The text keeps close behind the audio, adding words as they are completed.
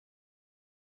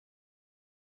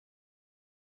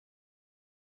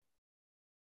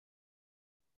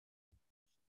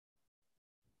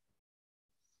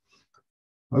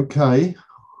Okay,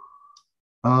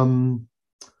 um,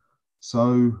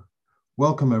 so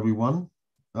welcome everyone.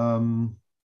 Welcome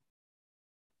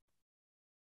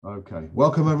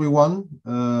everyone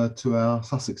to our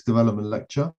Sussex Development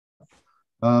Lecture.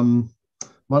 My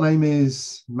name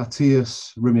is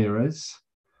Matthias Ramirez.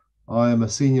 I am a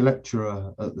senior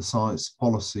lecturer at the Science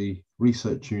Policy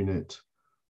Research Unit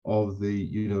of the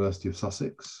University of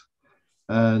Sussex.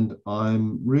 And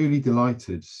I'm really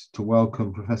delighted to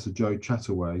welcome Professor Jo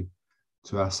Chataway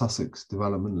to our Sussex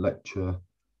Development Lecture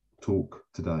talk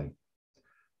today.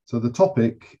 So the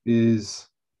topic is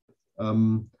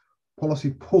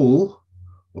policy pull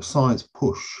or science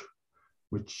push,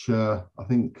 which I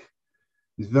think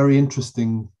is very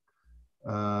interesting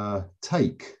play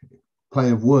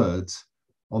of words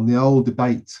on the old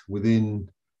debate within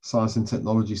science and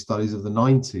technology studies of the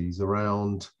 90s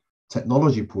around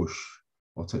technology push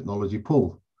or technology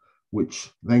pull,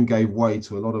 which then gave way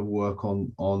to a lot of work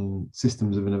on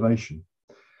systems of innovation.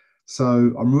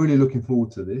 So I'm really looking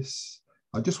forward to this.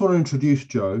 I just want to introduce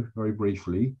Jo very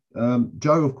briefly.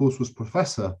 Jo, of course, was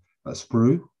professor at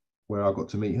SPRU, where I got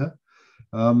to meet her.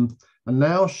 And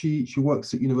now she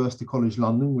works at University College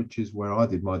London, which is where I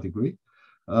did my degree,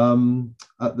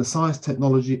 at the Science,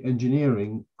 Technology,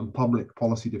 Engineering and Public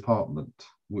Policy Department,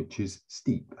 which is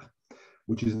STEEP,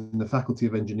 which is in the Faculty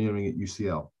of Engineering at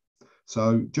UCL.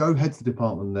 So Jo heads the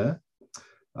department there.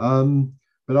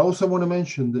 But I also want to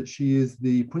mention that she is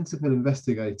the principal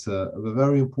investigator of a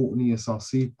very important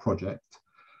ESRC project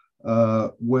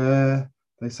where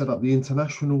they set up the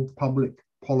International Public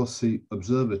Policy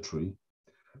Observatory,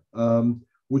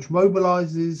 which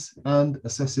mobilizes and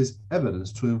assesses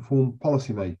evidence to inform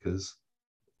policymakers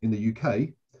in the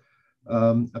UK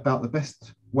about the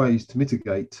best ways to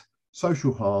mitigate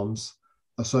social harms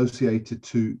associated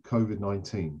to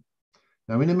COVID-19.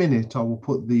 Now, in a minute, I will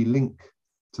put the link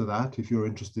to that if you're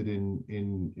interested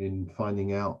in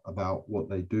finding out about what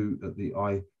they do at the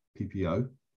IPPO.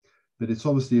 But it's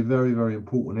obviously a very, very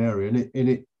important area. And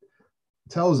it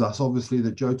tells us, obviously,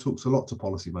 that Jo talks a lot to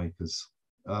policymakers,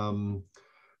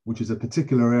 which is a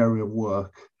particular area of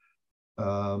work,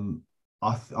 I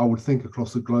would think,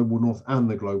 across the global north and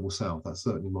the global south. That's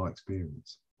certainly my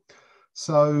experience.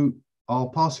 So I'll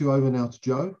pass you over now to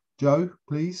Jo. Jo,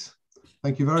 please.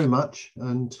 Thank you very much.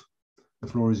 And the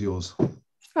floor is yours.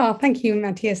 Oh, thank you,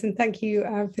 Matthias, and thank you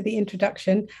for the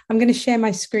introduction. I'm going to share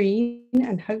my screen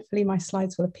and hopefully my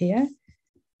slides will appear.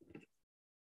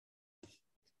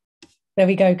 There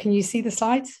we go. Can you see the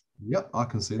slides? Yep, I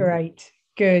can see them. Great,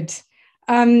 good.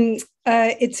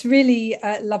 It's really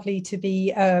lovely to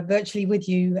be virtually with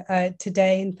you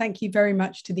today, and thank you very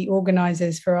much to the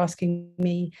organisers for asking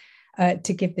me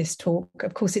to give this talk.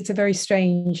 Of course, it's a very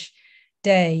strange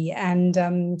day,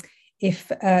 and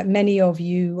if many of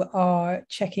you are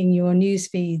checking your news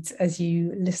feeds as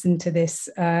you listen to this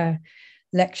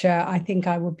lecture, I think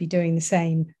I would be doing the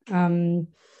same.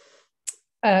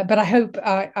 But I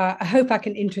hope I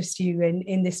can interest you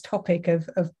in this topic of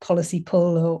policy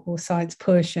pull or science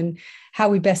push and how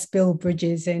we best build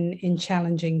bridges in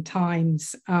challenging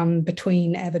times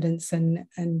between evidence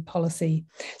and policy.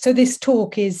 So this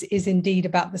talk is indeed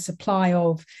about the supply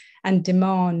of and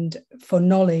demand for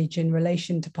knowledge in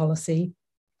relation to policy.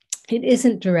 It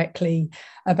isn't directly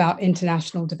about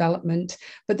international development,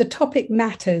 but the topic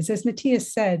matters, as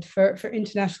Matthias said, for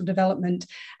international development,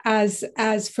 as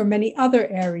for many other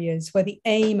areas where the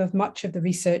aim of much of the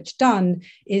research done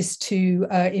is to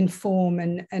inform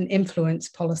and influence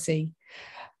policy.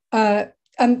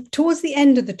 Towards the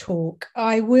end of the talk,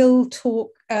 I will talk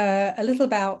a little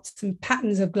about some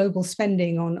patterns of global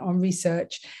spending on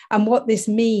research and what this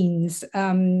means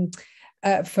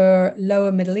for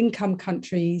lower middle income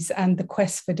countries and the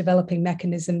quest for developing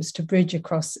mechanisms to bridge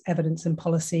across evidence and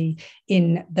policy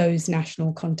in those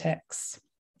national contexts.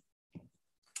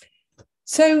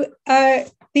 So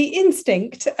the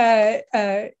instinct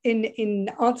in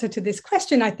answer to this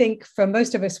question, I think for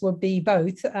most of us would be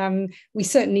both. We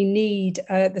certainly need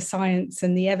the science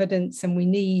and the evidence, and we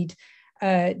need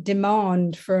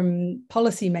demand from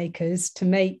policymakers to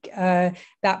make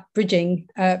that bridging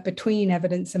between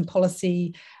evidence and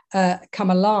policy come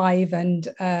alive and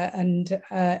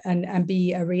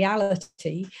be a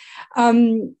reality.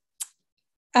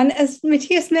 And as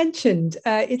Matthias mentioned,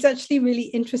 it's actually really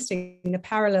interesting, the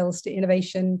parallels to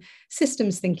innovation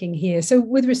systems thinking here. So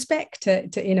with respect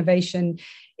to innovation,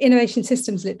 innovation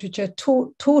systems literature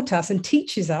taught us and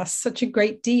teaches us such a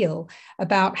great deal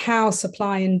about how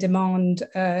supply and demand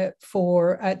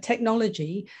for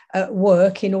technology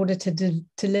work in order to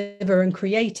deliver and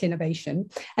create innovation,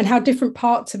 and how different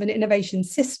parts of an innovation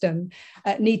system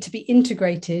need to be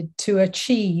integrated to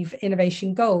achieve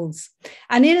innovation goals.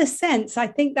 And in a sense, I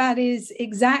think that is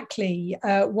exactly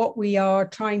what we are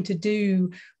trying to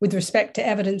do with respect to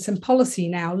evidence and policy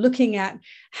now, looking at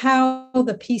how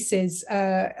the pieces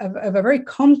of a very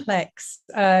complex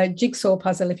jigsaw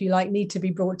puzzle, if you like, need to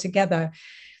be brought together.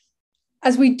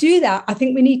 As we do that, I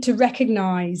think we need to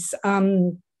recognize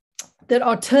that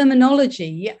our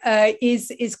terminology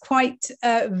is quite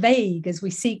vague as we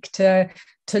seek to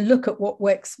look at what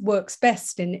works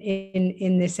best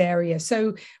in this area.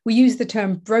 So we use the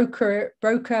term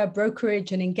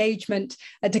brokerage, and engagement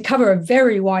to cover a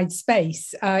very wide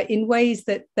space in ways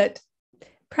that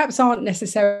perhaps aren't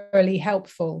necessarily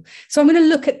helpful. So I'm going to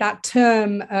look at that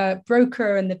term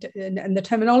broker and the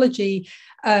terminology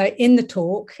in the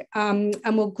talk, and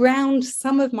we'll ground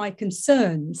some of my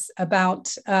concerns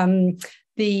about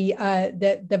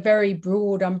the very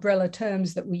broad umbrella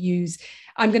terms that we use.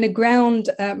 I'm going to ground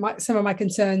some of my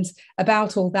concerns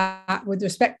about all that with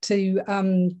respect to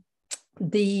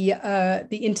the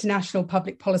International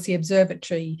Public Policy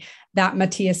Observatory that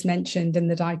Matthias mentioned and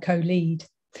that I co-lead.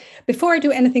 Before I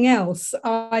do anything else,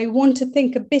 I want to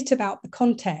think a bit about the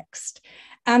context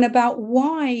and about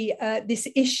why this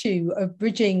issue of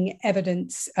bridging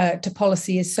evidence to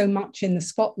policy is so much in the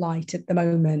spotlight at the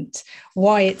moment,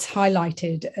 why it's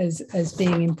highlighted as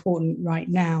being important right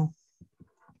now.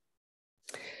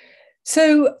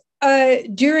 So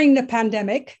during the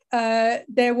pandemic,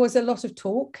 there was a lot of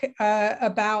talk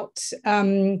about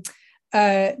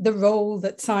the role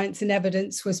that science and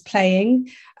evidence was playing,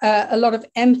 a lot of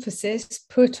emphasis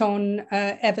put on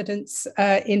evidence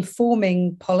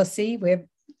informing policy. We're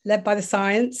led by the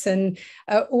science, and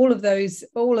all of those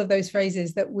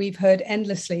phrases that we've heard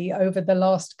endlessly over the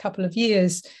last couple of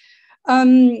years.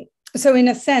 So in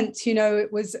a sense,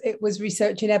 it was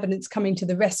research and evidence coming to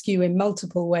the rescue in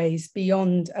multiple ways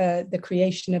beyond the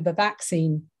creation of a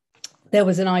vaccine. There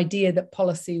was an idea that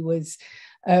policy was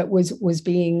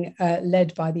being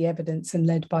led by the evidence and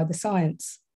led by the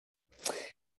science.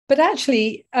 But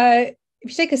actually, if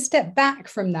you take a step back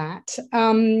from that,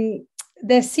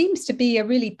 there seems to be a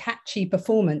really patchy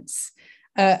performance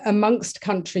amongst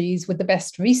countries with the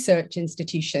best research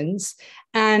institutions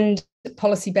and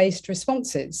policy-based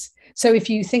responses. So if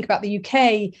you think about the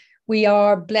UK, we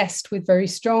are blessed with very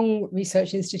strong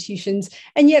research institutions,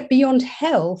 and yet beyond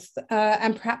health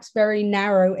and perhaps very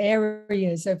narrow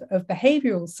areas of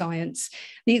behavioral science,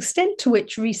 the extent to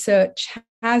which research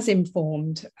has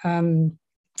informed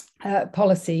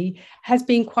policy has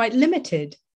been quite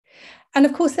limited. And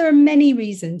of course, there are many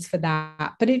reasons for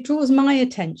that, but it draws my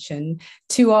attention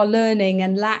to our learning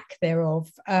and lack thereof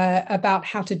about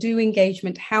how to do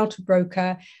engagement, how to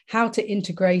broker, how to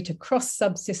integrate across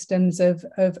subsystems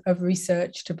of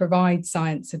research to provide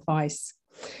science advice.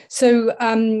 So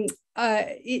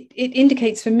it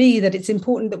indicates for me that it's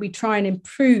important that we try and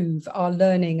improve our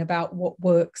learning about what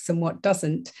works and what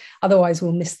doesn't. Otherwise,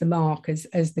 we'll miss the mark,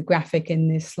 as the graphic in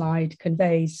this slide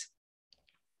conveys.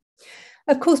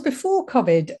 Of course, before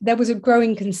COVID, there was a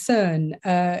growing concern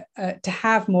to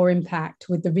have more impact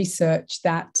with the research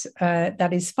that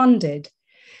is funded.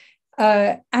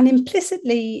 And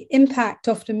implicitly, impact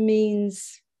often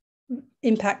means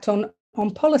impact on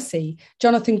policy.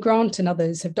 Jonathan Grant and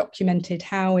others have documented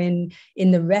how in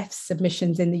the REF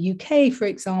submissions in the UK, for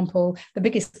example, the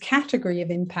biggest category of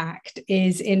impact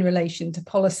is in relation to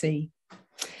policy.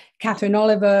 Catherine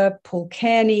Oliver, Paul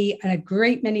Kearney, and a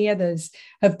great many others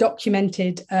have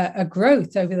documented a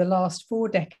growth over the last 4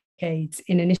 decades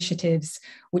in initiatives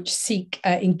which seek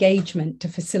engagement to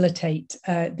facilitate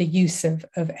the use of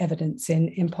evidence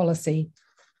in policy.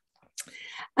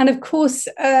 And of course,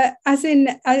 as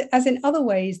in other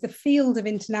ways, the field of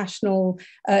international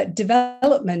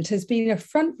development has been a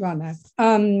front runner,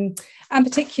 and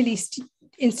particularly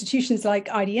institutions like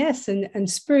IDS and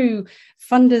SPRU,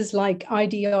 funders like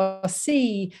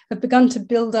IDRC have begun to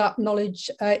build up knowledge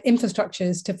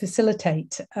infrastructures to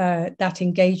facilitate that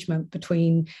engagement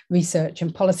between research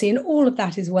and policy. And all of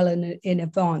that is well in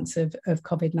advance of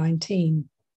COVID-19.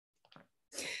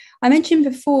 I mentioned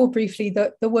before briefly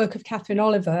that the work of Catherine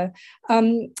Oliver,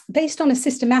 based on a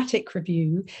systematic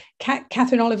review,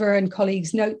 Catherine Oliver and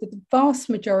colleagues note that the vast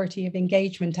majority of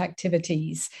engagement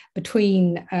activities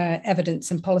between evidence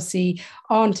and policy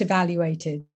aren't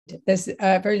evaluated. There's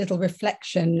very little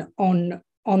reflection on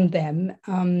on them,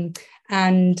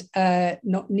 and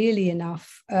not nearly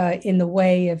enough in the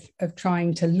way of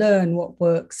trying to learn what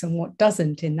works and what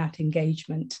doesn't in that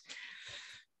engagement.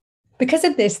 Because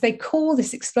of this, they call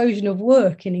this explosion of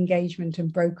work in engagement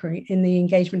and brokering, in the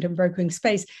engagement and brokering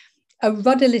space, a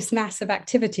rudderless mass of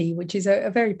activity, which is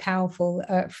a very powerful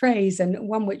phrase, and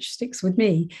one which sticks with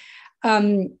me.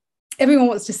 Everyone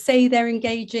wants to say they're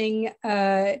engaging,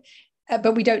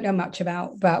 but we don't know much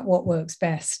about what works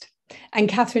best. And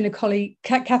Catherine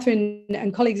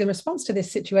and colleagues, in response to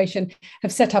this situation,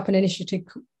 have set up an initiative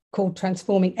called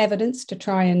Transforming Evidence to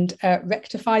try and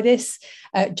rectify this.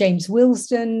 James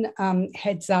Wilsden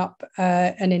heads up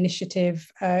an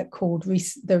initiative called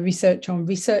the Research on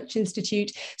Research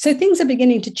Institute. So things are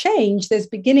beginning to change. There's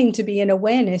beginning to be an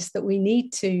awareness that we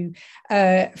need to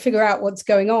figure out what's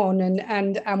going on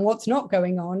and what's not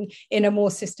going on in a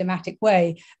more systematic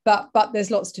way. But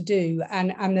there's lots to do,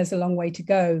 and there's a long way to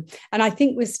go. And I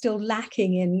think we're still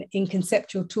lacking in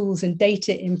conceptual tools and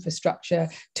data infrastructure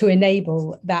to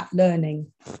enable that learning.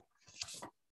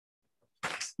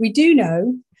 We do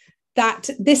know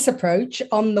that this approach,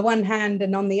 on the one hand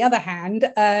and on the other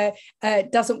hand,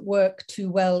 doesn't work too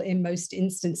well in most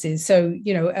instances. So,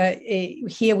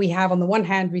 here we have, on the one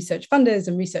hand, research funders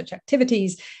and research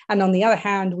activities, and on the other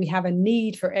hand, we have a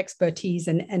need for expertise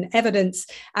and evidence.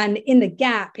 And in the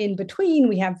gap in between,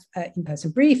 we have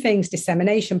in-person briefings,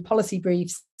 dissemination, policy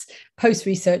briefs,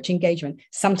 post-research engagement.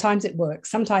 Sometimes it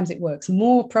works,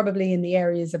 more probably in the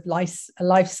areas of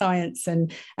life science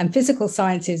and physical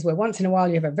sciences, where once in a while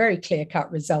you have a very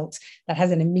clear-cut result that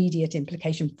has an immediate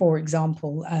implication, for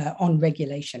example, on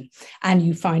regulation, and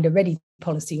you find a ready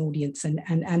policy audience,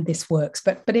 and this works.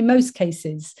 But in most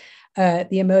cases,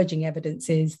 the emerging evidence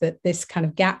is that this kind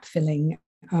of gap-filling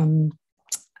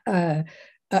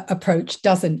approach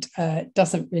doesn't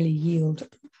really yield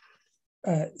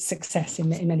success in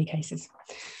many cases.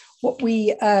 What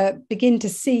we begin to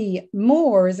see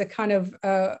more is a kind of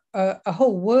a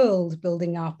whole world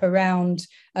building up around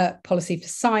policy for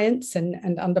science,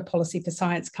 and under policy for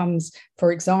science comes,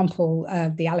 for example,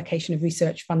 the allocation of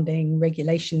research funding,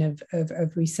 regulation of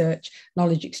research,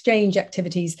 knowledge exchange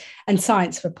activities, and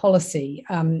science for policy,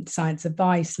 science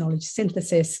advice, knowledge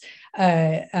synthesis,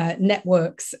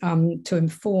 networks to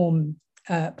inform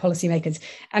policymakers.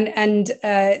 And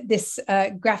this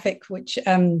graphic, which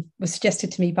was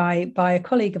suggested to me by a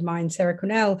colleague of mine, Sarah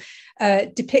Cornell,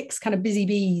 depicts kind of busy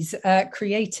bees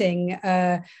creating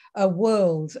a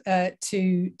world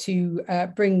to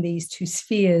bring these two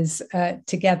spheres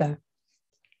together.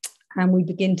 And we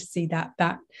begin to see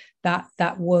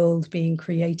that world being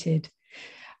created.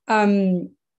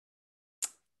 And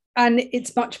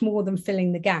it's much more than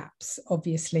filling the gaps,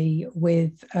 obviously,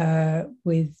 with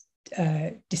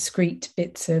discrete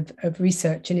bits of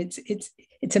research, and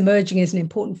it's emerging as an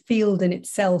important field in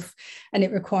itself, and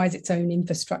it requires its own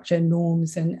infrastructure,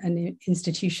 norms, and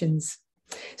institutions.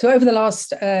 So over the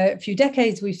last few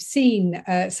decades, we've seen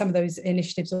some of those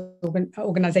initiatives,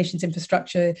 organizations,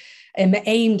 infrastructure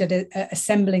aimed at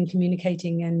assembling,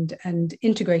 communicating, and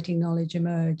integrating knowledge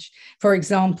emerge. For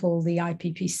example, the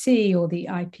IPPC or the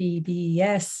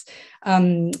IPBES,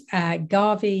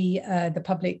 Gavi, the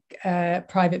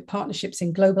public-private partnerships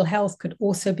in global health could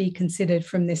also be considered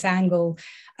from this angle.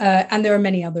 And there are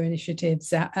many other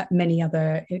initiatives at many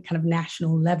other kind of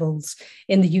national levels.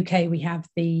 In the UK, we have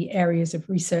the areas of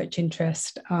research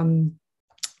interest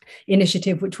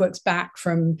initiative, which works back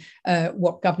from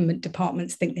what government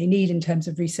departments think they need in terms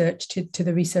of research to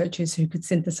the researchers who could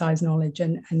synthesize knowledge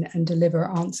and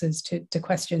deliver answers to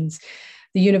questions.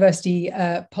 The University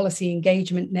Policy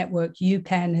Engagement Network,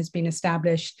 UPenn, has been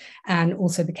established, and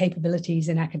also the Capabilities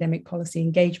in Academic Policy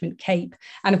Engagement, CAPE,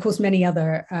 and of course many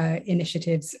other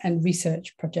initiatives and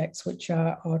research projects which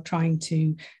are trying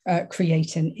to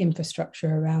create an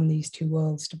infrastructure around these two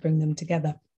worlds to bring them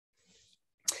together.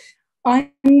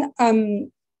 I'm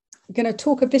going to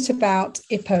talk a bit about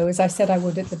IPPO, as I said I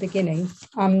would at the beginning.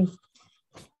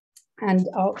 And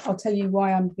I'll tell you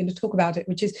why I'm going to talk about it,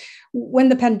 which is when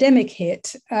the pandemic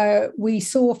hit, we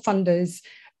saw funders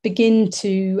begin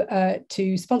to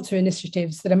sponsor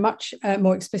initiatives that are much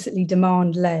more explicitly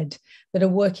demand-led, that are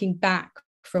working back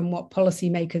from what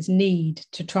policymakers need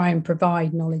to try and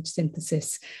provide knowledge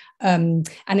synthesis. And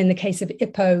in the case of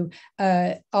IPPO,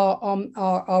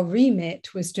 our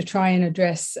remit was to try and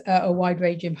address a wide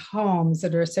range of harms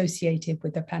that are associated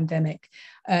with the pandemic,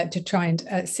 to try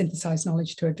and synthesize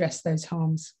knowledge to address those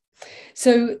harms.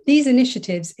 So these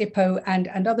initiatives, IPPO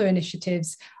and other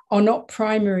initiatives, are not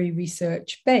primary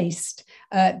research based,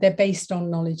 they're based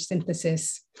on knowledge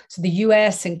synthesis. So the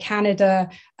US and Canada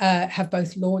have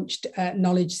both launched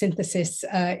knowledge synthesis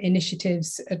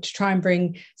initiatives to try and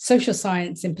bring social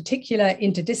science, in particular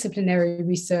interdisciplinary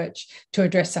research, to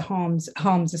address the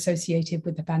harms associated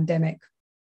with the pandemic.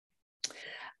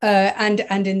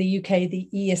 And in the UK, the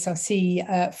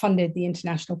ESRC funded the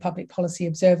International Public Policy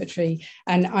Observatory,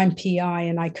 and I'm PI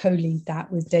and I co-lead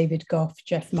that with David Goff,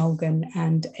 Jeff Mulgan,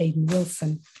 and Aidan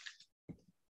Wilson.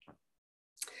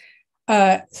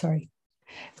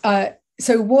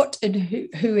 So what and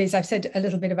who is, I've said a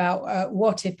little bit about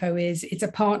what IPPO is. It's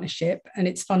a partnership and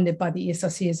it's funded by the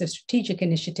ESRC as a strategic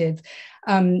initiative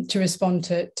to respond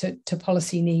to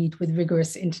policy need with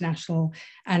rigorous international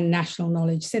and national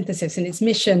knowledge synthesis. And its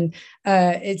mission,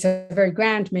 it's a very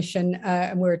grand mission,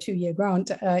 and we're a 2-year grant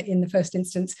in the first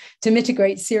instance, to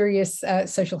mitigate serious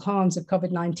social harms of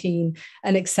COVID-19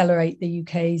 and accelerate the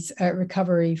UK's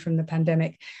recovery from the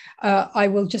pandemic. I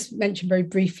will just mention very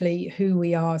briefly who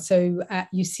we are. So at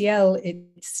UCL,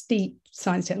 it's STEEP,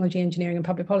 Science, Technology, Engineering and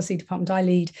Public Policy department I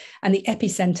lead, and the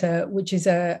Epicenter, which is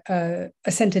a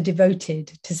centre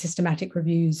devoted to systematic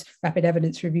reviews, rapid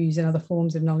evidence reviews and other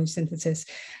forms of knowledge synthesis.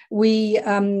 We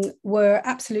were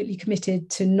absolutely committed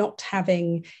to not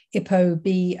having IPPO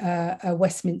be a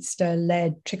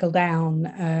Westminster-led trickle-down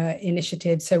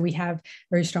initiative. So we have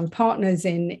very strong partners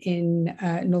in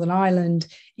Northern Ireland,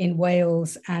 in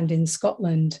Wales and in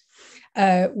Scotland.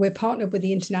 We're partnered with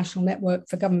the International Network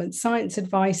for Government Science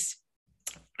Advice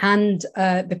and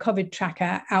the COVID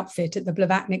tracker outfit at the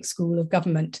Blavatnik School of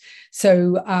Government.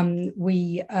 So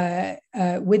we,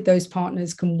 with those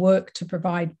partners, can work to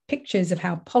provide pictures of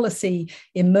how policy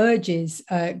emerges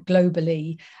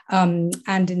globally.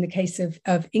 And in the case of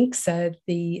INCSA,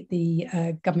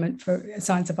 the Government for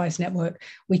Science Advice Network,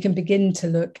 we can begin to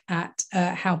look at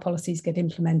how policies get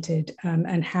implemented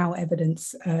and how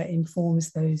evidence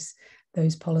informs those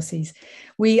policies.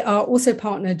 We are also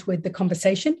partnered with The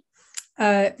Conversation.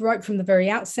 Right from the very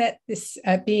outset, this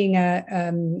being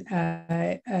a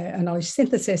knowledge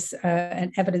synthesis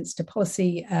and evidence to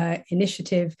policy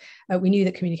initiative, we knew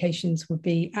that communications would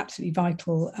be absolutely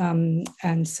vital.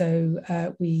 And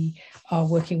so we are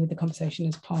working with The Conversation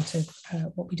as part of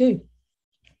what we do.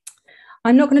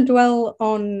 I'm not going to dwell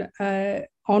on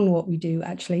what we do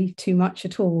actually too much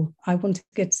at all. I want to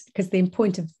get, because the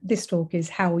point of this talk is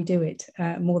how we do it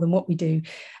more than what we do.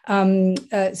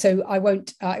 So I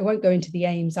won't go into the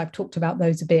aims. I've talked about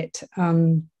those a bit,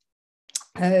 but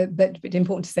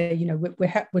important to say, you know,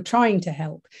 we're trying to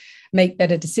help make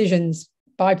better decisions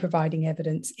by providing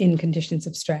evidence in conditions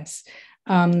of stress.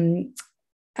 What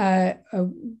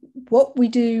we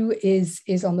do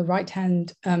is on the right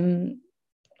hand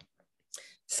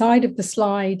side of the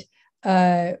slide.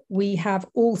 We have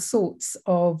all sorts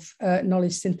of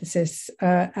knowledge synthesis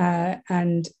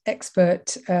and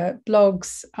expert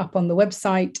blogs up on the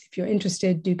website. If you're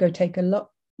interested, do go take a look.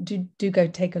 Do go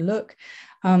take a look.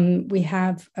 We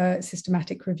have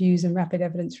systematic reviews and rapid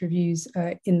evidence reviews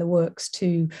in the works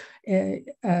too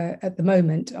at the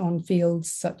moment on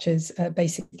fields such as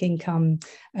basic income,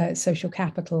 social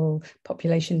capital,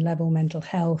 population level, mental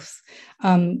health.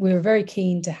 We were very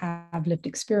keen to have lived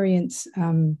experience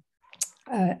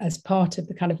as part of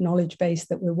the kind of knowledge base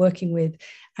that we're working with.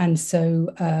 And so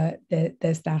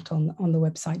there's that on the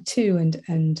website too,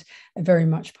 and very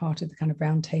much part of the kind of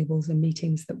roundtables and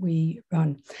meetings that we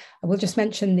run. I will just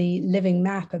mention the living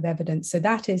map of evidence. So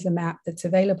that is a map that's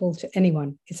available to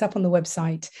anyone. It's up on the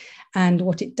website. And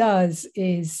what it does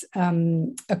is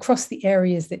across the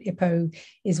areas that IPPO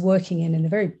is working in the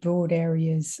very broad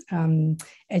areas,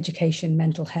 education,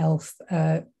 mental health,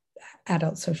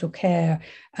 adult social care,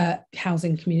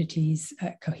 housing communities,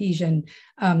 cohesion,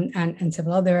 and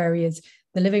several other areas.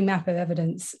 The living map of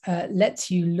evidence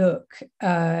lets you look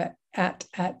at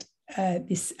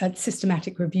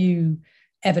systematic review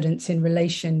evidence in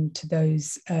relation to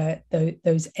those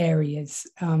areas.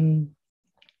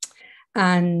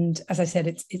 And as I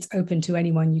said, it's open to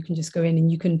anyone. You can just go in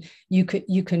and you can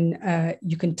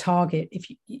target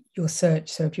your search.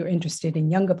 So if you're interested in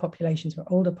younger populations or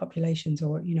older populations,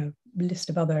 or list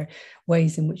of other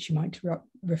ways in which you might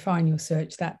refine your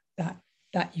search, that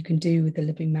you can do with the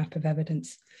living map of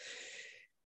evidence.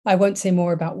 I won't say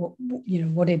more about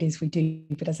what it is we do,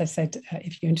 but as I said,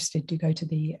 if you're interested, do go to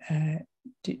the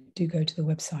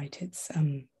website. It's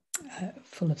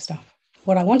full of stuff.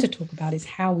 What I want to talk about is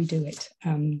how we do it,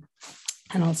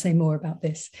 and I'll say more about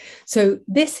this. So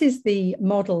this is the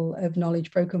model of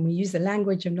knowledge brokering. We use the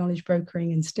language of knowledge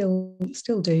brokering and still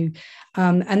do,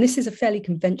 and this is a fairly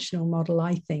conventional model,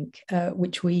 I think,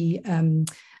 which we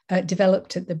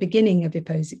developed at the beginning of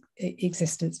IPO's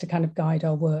existence to kind of guide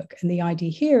our work. And the idea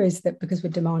here is that because we're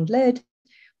demand-led,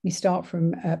 we start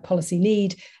from policy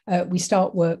need. We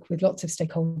start work with lots of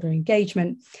stakeholder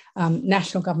engagement,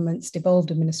 national governments,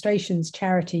 devolved administrations,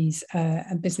 charities,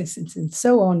 and businesses, and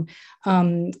so on,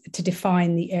 to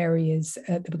define the areas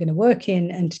that we're going to work in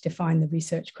and to define the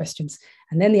research questions.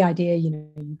 And then the idea,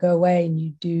 you go away and you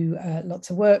do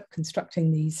lots of work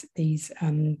constructing these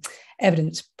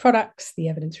evidence products, the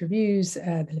evidence reviews,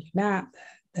 the living map,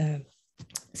 the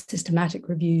systematic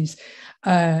reviews,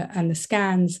 and the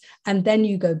scans, and then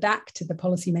you go back to the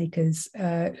policymakers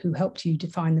who helped you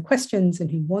define the questions and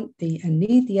who want and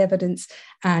need the evidence,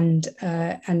 and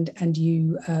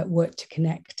you work to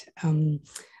connect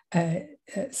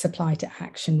supply to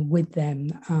action with them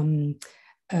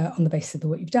on the basis of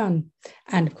what you've done,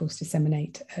 and of course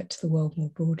disseminate to the world more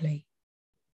broadly.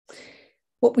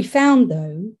 What we found,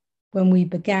 though, when we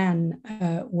began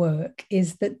work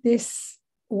is that this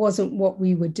wasn't what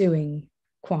we were doing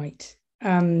quite.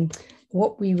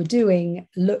 What we were doing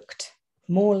looked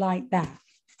more like that.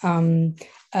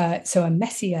 So a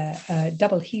messier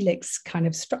double helix kind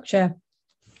of structure.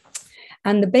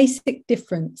 And the basic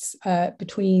difference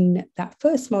between that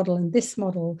first model and this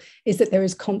model is that there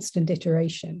is constant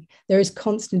iteration. There is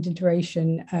constant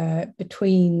iteration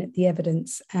between the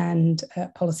evidence and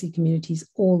policy communities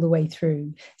all the way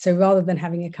through. So rather than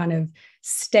having a kind of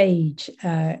stage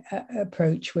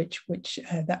approach, which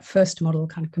that first model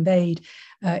kind of conveyed,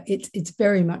 it's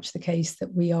very much the case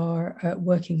that we are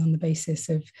working on the basis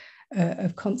of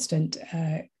constant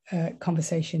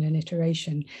conversation and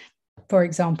iteration. For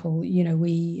example,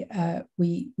 we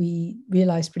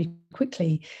realized pretty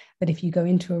quickly that if you go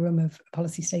into a room of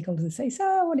policy stakeholders and say,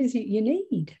 "So, what is it you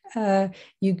need?"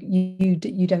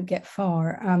 You don't get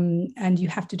far, and you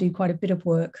have to do quite a bit of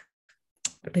work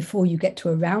before you get to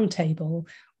a round table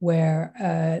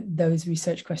where those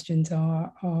research questions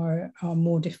are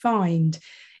more defined.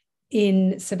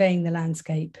 In surveying the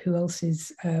landscape, who else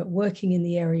is working in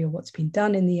the area, what's been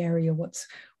done in the area, what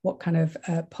kind of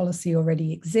policy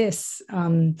already exists,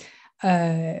 what's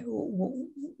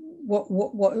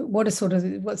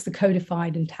the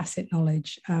codified and tacit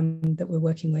knowledge that we're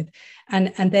working with,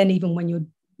 and then even when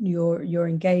you're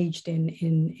engaged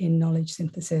in knowledge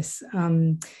synthesis,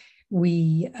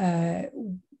 we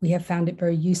have found it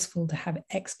very useful to have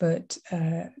expert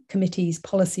committees,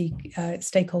 policy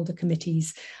stakeholder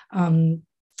committees, and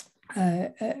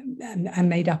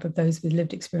made up of those with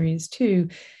lived experience too,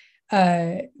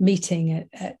 meeting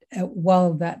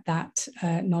while that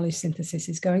knowledge synthesis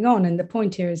is going on. And the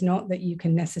point here is not that you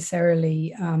can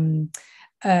necessarily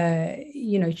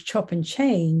chop and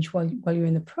change while you're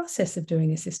in the process of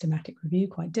doing a systematic review.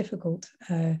 Quite difficult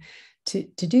to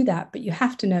do that, but you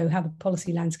have to know how the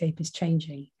policy landscape is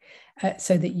changing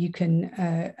so that you can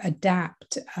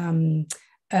adapt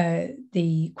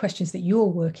the questions that you're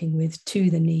working with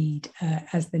to the need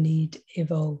as the need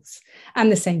evolves.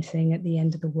 And the same thing at the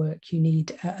end of the work, you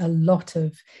need a lot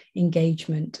of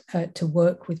engagement to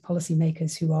work with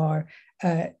policymakers who are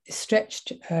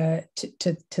stretched to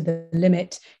the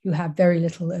limit, who have very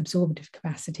little absorptive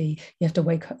capacity. You have to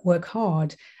work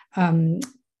hard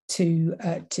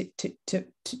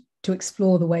to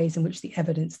explore the ways in which the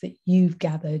evidence that you've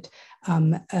gathered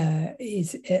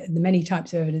is the many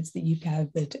types of evidence that you've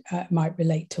gathered might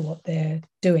relate to what they're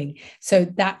doing. So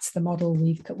that's the model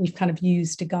we've kind of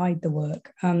used to guide the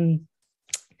work.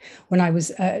 When I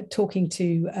was talking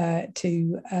to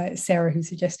Sarah, who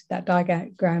suggested that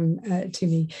diagram to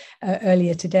me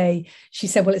earlier today, she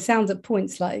said, well, it sounds at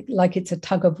points like it's a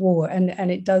tug of war,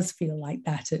 and it does feel like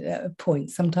that at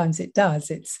points. Sometimes it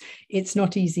does. It's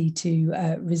not easy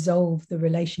to resolve the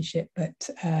relationship, but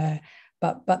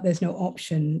there's no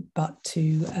option but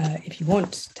to, if you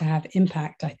want to have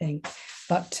impact, I think,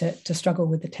 but to struggle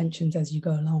with the tensions as you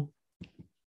go along.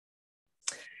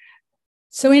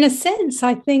 So in a sense,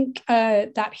 I think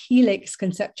that helix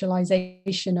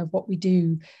conceptualization of what we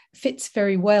do fits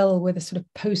very well with a sort of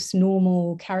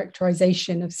post-normal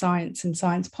characterization of science and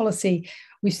science policy.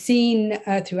 We've seen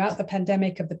throughout the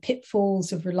pandemic of the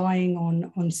pitfalls of relying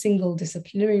on single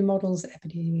disciplinary models,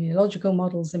 epidemiological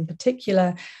models in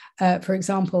particular, for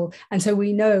example. And so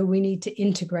we know we need to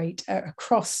integrate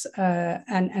across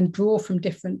and draw from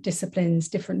different disciplines,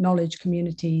 different knowledge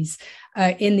communities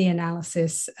in the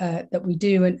analysis that we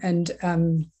do, and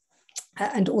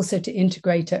also to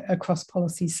integrate across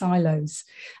policy silos.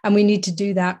 And we need to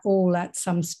do that all at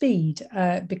some speed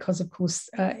because, of course,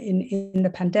 in the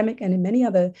pandemic and in many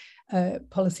other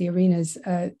policy arenas,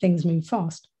 things move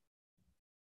fast.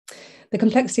 The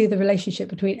complexity of the relationship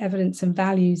between evidence and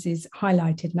values is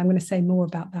highlighted, and I'm going to say more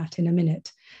about that in a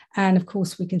minute. And of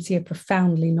course, we can see a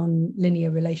profoundly non-linear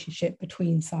relationship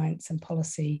between science and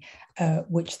policy,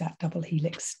 which that double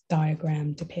helix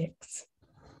diagram depicts.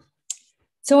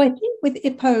 So I think with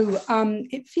IPPO,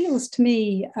 it feels to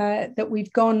me that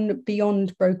we've gone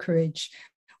beyond brokerage.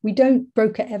 We don't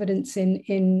broker evidence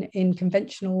in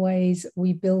conventional ways.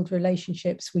 We build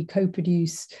relationships, we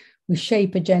co-produce, we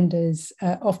shape agendas,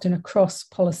 often across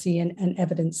policy and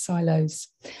evidence silos.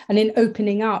 And in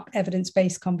opening up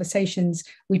evidence-based conversations,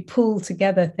 we pull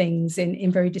together things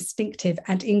in very distinctive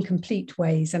and incomplete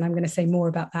ways. And I'm going to say more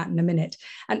about that in a minute.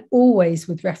 And always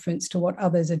with reference to what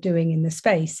others are doing in the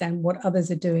space. And what others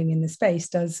are doing in the space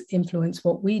does influence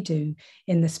what we do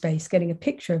in the space. Getting a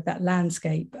picture of that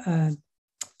landscape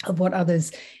of what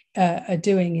others are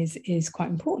doing is quite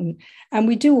important. And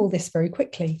we do all this very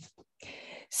quickly.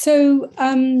 So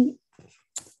I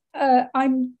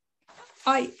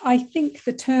think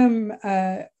the term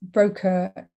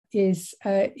broker is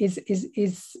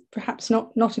perhaps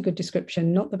not a good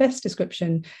description, not the best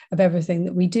description of everything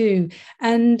that we do.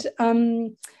 And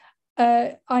I'm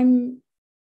going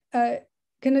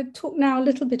to talk now a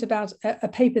little bit about a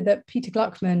paper that Peter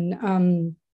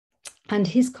Gluckman and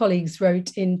his colleagues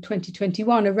wrote in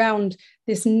 2021 around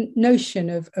this notion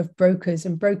of brokers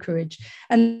and brokerage.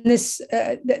 And this,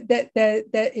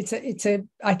 it's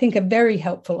I think, a very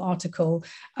helpful article.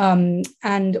 And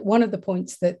one of the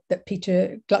points that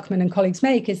Peter Gluckman and colleagues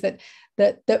make is that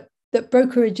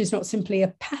brokerage is not simply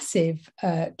a passive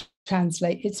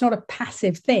it's not a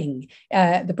passive thing.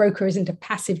 The broker isn't a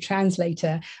passive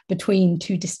translator between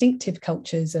two distinctive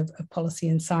cultures of policy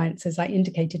and science. As I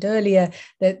indicated earlier,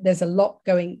 that there's a lot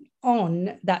going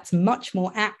on that's much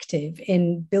more active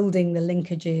in building the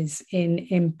linkages,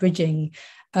 in bridging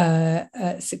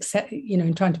success,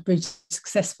 in trying to bridge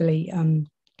successfully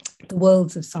the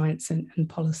worlds of science and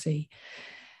policy.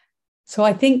 So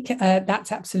I think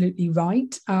that's absolutely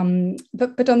right.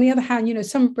 But on the other hand,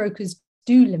 some brokers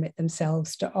do limit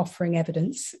themselves to offering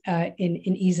evidence in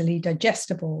easily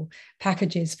digestible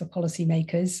packages for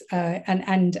policymakers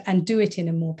and do it in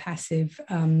a more passive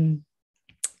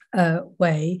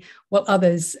way, while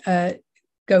others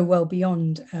go well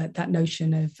beyond that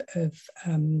notion of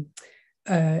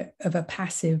a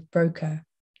passive broker.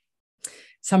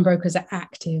 Some brokers are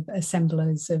active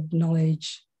assemblers of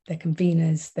knowledge, they're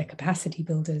conveners, they're capacity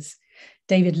builders.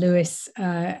 David Lewis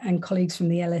and colleagues from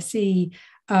the LSE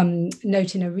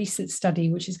note in a recent study,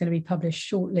 which is going to be published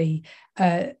shortly,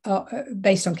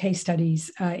 based on case studies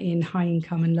in high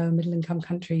income and low and middle income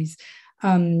countries,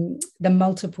 the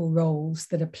multiple roles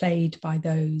that are played by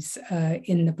those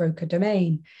in the broker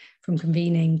domain, from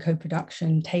convening,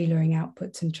 co-production, tailoring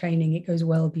outputs and training. It goes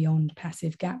well beyond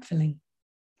passive gap filling.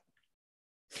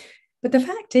 But the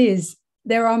fact is,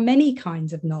 there are many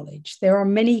kinds of knowledge. There are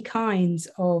many kinds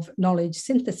of knowledge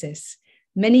synthesis,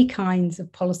 many kinds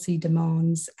of policy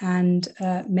demands, and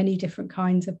many different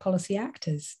kinds of policy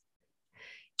actors.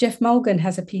 Jeff Mulgan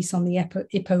has a piece on the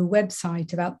IPPO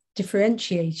website about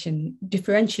differentiating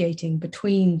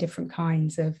between different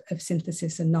kinds of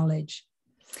synthesis and knowledge.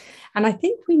 And I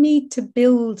think we need to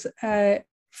build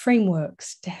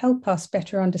frameworks to help us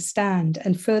better understand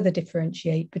and further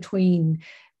differentiate between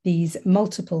these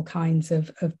multiple kinds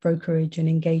of brokerage and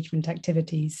engagement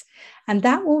activities. And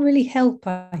that will really help,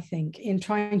 I think, in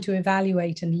trying to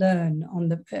evaluate and learn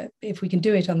on if we can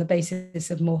do it on the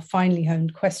basis of more finely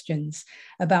honed questions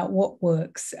about what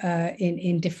works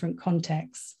in different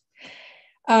contexts.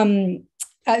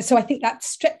 So I think that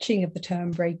stretching of the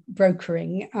term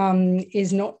brokering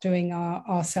is not doing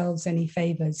ourselves any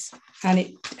favors, and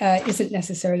it isn't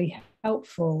necessarily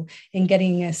helpful in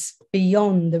getting us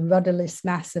beyond the rudderless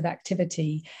mass of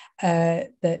activity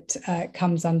that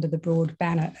comes under the broad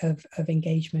banner of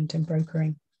engagement and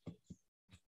brokering.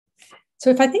 So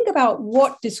if I think about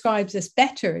what describes us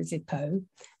better as IPPO,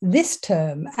 this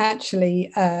term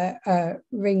actually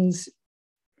rings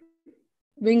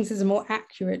as a more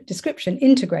accurate description: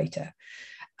 integrator.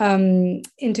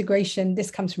 Integration, this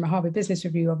comes from a Harvard Business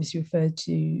Review, obviously referred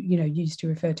to, used to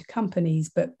refer to companies,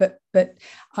 but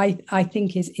I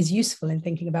think is useful in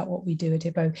thinking about what we do at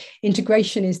IPPO.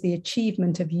 Integration is the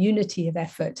achievement of unity of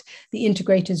effort. The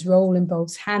integrator's role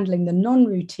involves handling the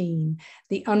non-routine,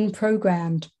 the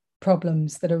unprogrammed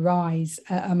problems that arise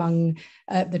among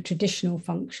the traditional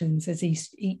functions as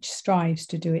each strives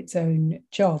to do its own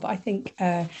job. I think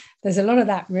there's a lot of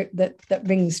that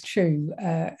rings true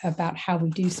about how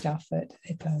we do stuff at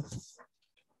IPPO.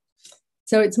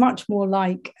 So it's much more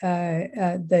like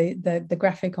the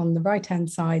graphic on the right-hand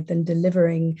side than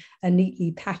delivering a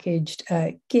neatly packaged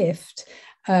gift.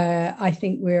 I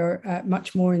think we're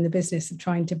much more in the business of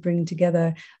trying to bring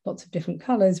together lots of different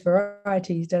colors,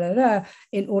 varieties,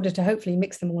 in order to hopefully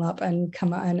mix them all up and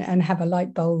come and have a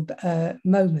light bulb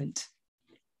moment.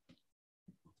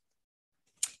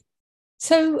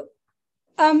 So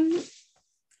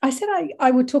I said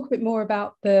I would talk a bit more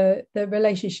about the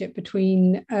relationship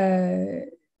between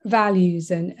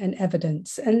values and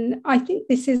evidence, and I think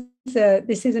this is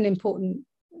an important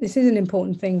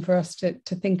thing for us to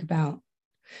think about.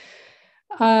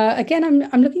 Again,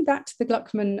 I'm looking back to the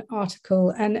Gluckman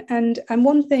article, and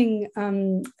one thing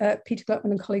Peter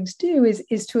Gluckman and colleagues do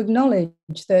is to acknowledge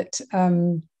that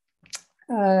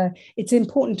it's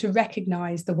important to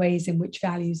recognize the ways in which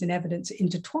values and evidence are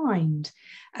intertwined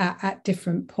at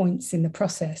different points in the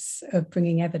process of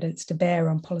bringing evidence to bear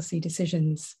on policy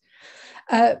decisions.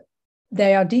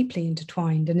 They are deeply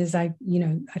intertwined, and as I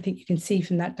think you can see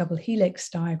from that double helix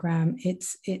diagram,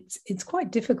 it's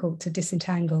quite difficult to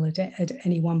disentangle at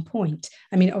any one point.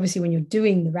 I mean, obviously, when you're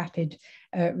doing the rapid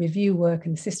review work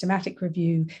and the systematic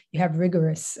review, you have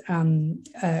rigorous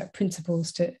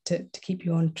principles to keep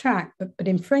you on track. But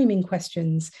in framing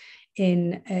questions,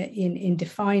 in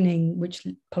defining which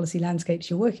policy landscapes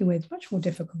you're working with, much more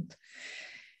difficult.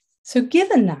 So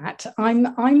given that,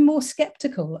 I'm more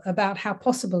skeptical about how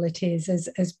possible it is,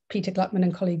 as Peter Gluckman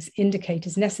and colleagues indicate,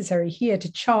 is necessary here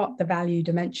to chart the value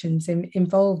dimensions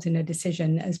involved in a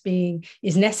decision as being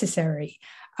is necessary.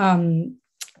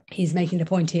 He's making the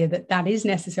point here that is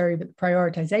necessary, but the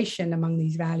prioritization among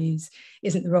these values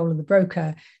isn't the role of the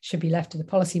broker, should be left to the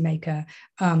policymaker.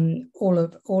 All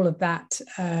of that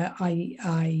I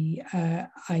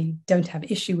don't have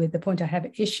issue with. The point I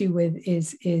have issue with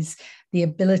is the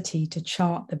ability to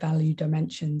chart the value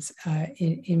dimensions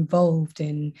involved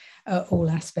in all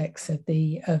aspects of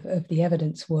the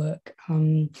evidence work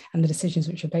and the decisions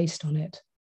which are based on it.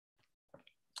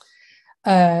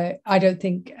 I don't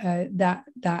think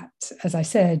that, as I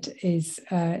said, is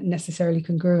necessarily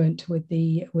congruent with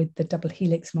the double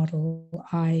helix model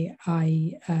I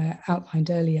outlined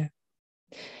earlier.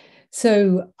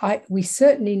 So we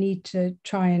certainly need to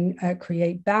try and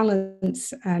create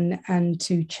balance and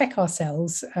to check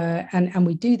ourselves, and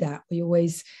we do that. We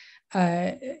always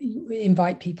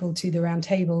invite people to the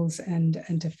roundtables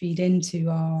and to feed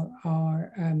into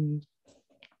our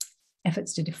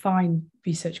efforts to define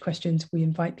research questions. We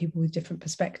invite people with different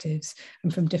perspectives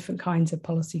and from different kinds of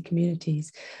policy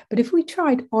communities. But if we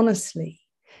tried honestly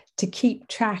to keep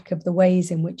track of the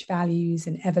ways in which values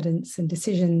and evidence and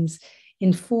decisions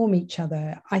inform each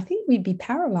other, I think we'd be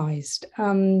paralyzed.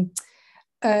 And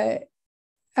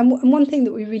one thing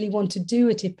that we really want to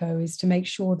do at IPPO is to make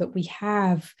sure that we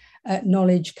have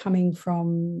knowledge coming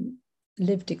from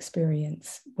lived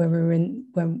experience when we're in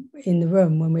the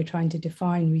room, when we're trying to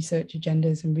define research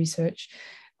agendas and research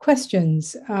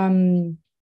questions.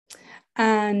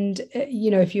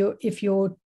 If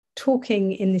you're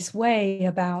talking in this way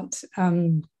about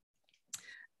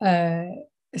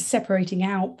separating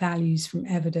out values from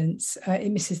evidence,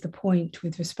 it misses the point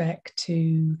with respect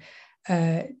to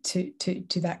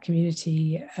that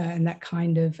community and that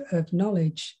kind of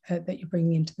knowledge that you're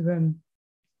bringing into the room.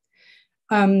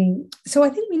 So I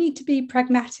think we need to be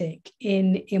pragmatic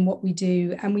in what we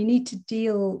do, and we need to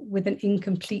deal with an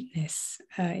incompleteness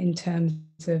in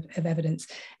terms of evidence.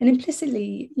 And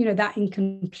implicitly, that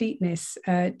incompleteness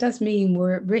does mean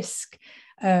we're at risk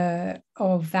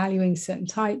of valuing certain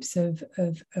types of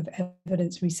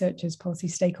evidence researchers, policy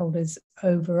stakeholders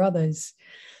over others.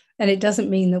 And it doesn't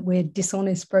mean that we're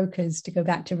dishonest brokers, to go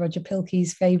back to Roger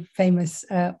Pilkey's famous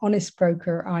honest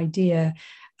broker idea.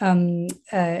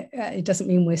 It doesn't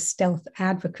mean we're stealth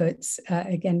advocates,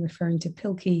 again referring to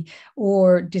Pilkey,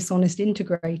 or dishonest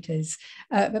integrators,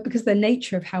 but because the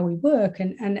nature of how we work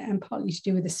and partly to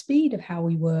do with the speed of how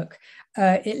we work,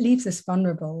 it leaves us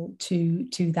vulnerable to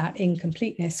that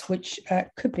incompleteness, which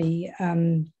could be,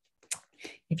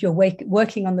 if you're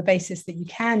working on the basis that you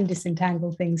can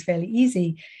disentangle things fairly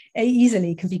easily,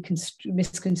 can be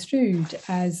misconstrued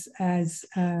as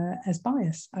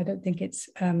bias. I don't think it's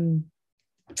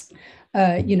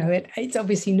it's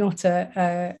obviously not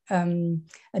a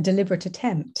deliberate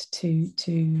attempt to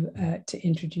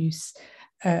introduce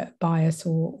bias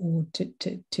or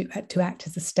to act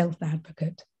as a stealth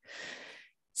advocate.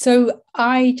 So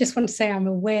I just want to say I'm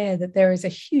aware that there is a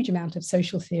huge amount of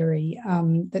social theory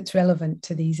that's relevant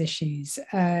to these issues.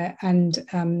 I'd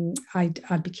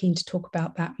be keen to talk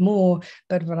about that more,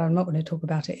 but I'm not going to talk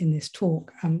about it in this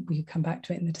talk. We could come back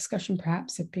to it in the discussion,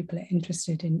 perhaps, if people are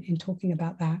interested in talking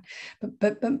about that.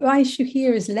 But my issue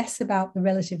here is less about the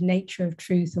relative nature of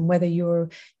truth and whether you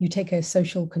take a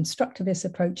social constructivist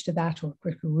approach to that or a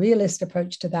critical realist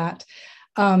approach to that.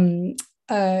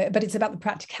 But it's about the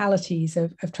practicalities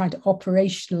of trying to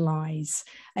operationalize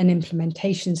an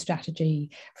implementation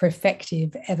strategy for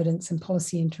effective evidence and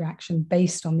policy interaction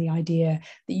based on the idea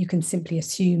that you can simply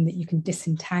assume that you can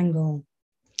disentangle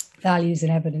values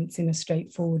and evidence in a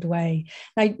straightforward way.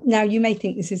 Now you may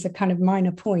think this is a kind of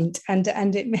minor point, and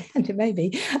it may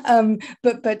be,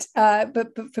 but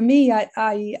for me,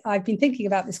 I've been thinking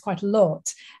about this quite a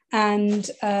lot, and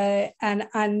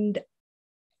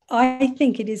I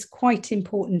think it is quite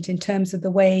important in terms of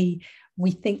the way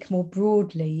we think more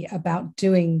broadly about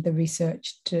doing the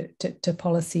research to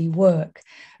policy work,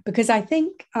 because I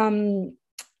think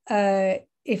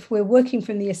if we're working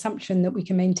from the assumption that we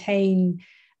can maintain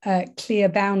clear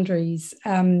boundaries,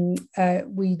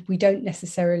 we don't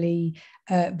necessarily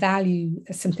value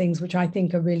some things which I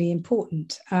think are really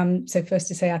important. So first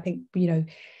to say, I think,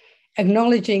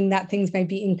 acknowledging that things may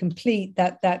be incomplete,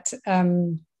 that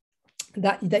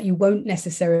you won't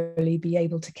necessarily be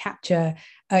able to capture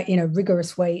in a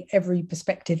rigorous way every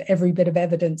perspective, every bit of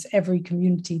evidence, every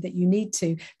community that you need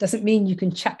to, doesn't mean you can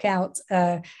chuck out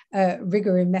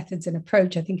rigor in methods and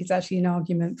approach. I think it's actually an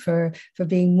argument for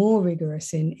being more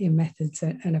rigorous in methods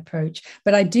and approach.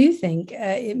 But I do think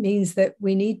it means that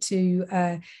we need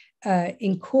to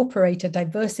incorporate a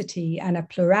diversity and a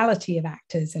plurality of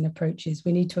actors and approaches.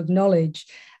 We need to acknowledge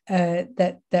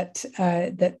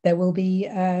that there will be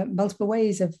multiple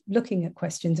ways of looking at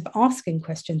questions, of asking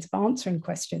questions, of answering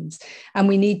questions, and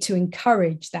we need to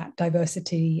encourage that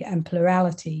diversity and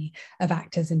plurality of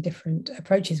actors and different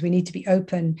approaches. We need to be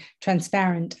open,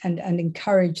 transparent, and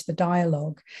encourage the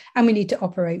dialogue, and we need to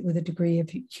operate with a degree of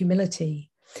humility.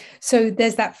 So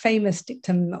there's that famous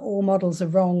dictum, all models are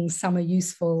wrong, some are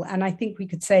useful. And I think we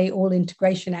could say all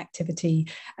integration activity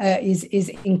is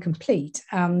incomplete,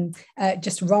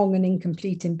 just wrong and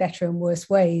incomplete in better and worse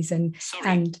ways.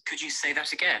 Sorry, could you say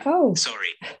that again? Oh, sorry.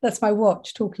 That's my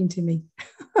watch talking to me,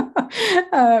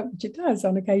 which it does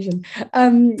on occasion.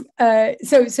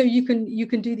 So you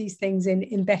can do these things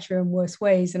in better and worse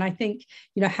ways. And I think,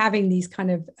 having these kind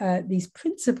of these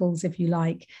principles, if you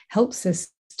like, helps us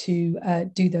to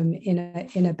do them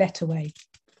in a better way.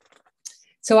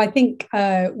 So I think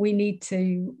we need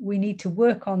to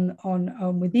work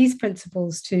on with these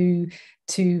principles to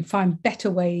find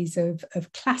better ways of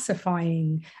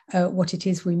classifying what it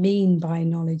is we mean by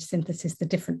knowledge synthesis, the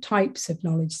different types of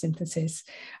knowledge synthesis,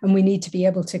 and we need to be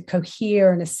able to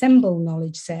cohere and assemble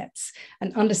knowledge sets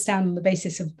and understand on the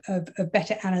basis of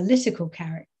better analytical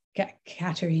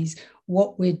categories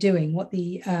what we're doing, what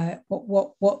the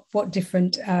what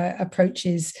different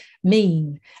approaches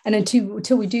mean. And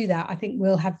until we do that, I think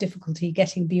we'll have difficulty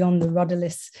getting beyond the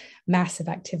rudderless mass of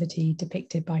activity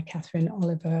depicted by Catherine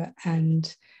Oliver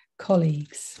and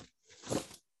colleagues.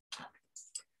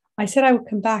 I said I would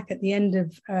come back at the end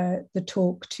of the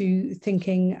talk to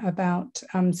thinking about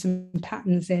some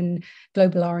patterns in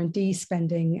global R&D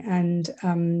spending and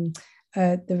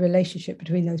the relationship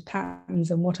between those patterns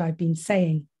and what I've been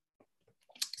saying.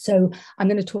 So I'm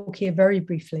going to talk here very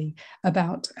briefly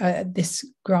about this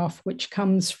graph, which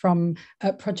comes from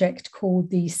a project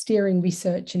called the Steering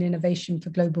Research and Innovation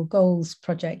for Global Goals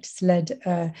project. It's led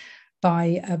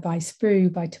by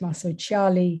SPRU, by Tommaso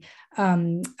Ciali,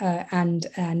 and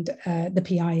the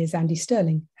PI is Andy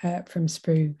Sterling from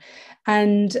SPRU.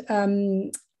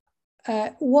 And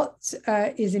what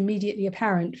is immediately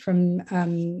apparent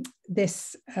from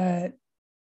this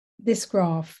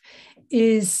graph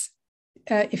is,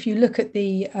 if you look at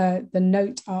the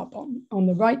note up on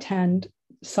the right-hand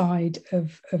side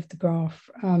of the graph,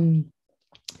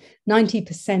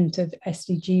 90% of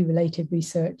SDG-related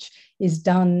research is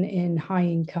done in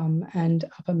high-income and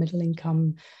upper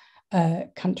middle-income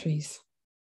countries,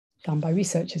 done by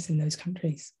researchers in those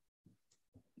countries.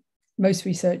 Most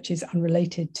research is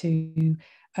unrelated to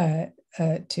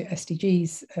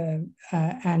SDGs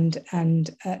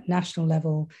and at national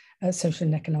level, social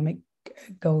and economic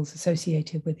goals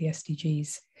associated with the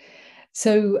SDGs.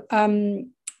 So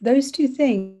those two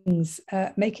things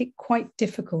make it quite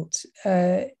difficult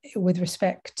with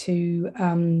respect to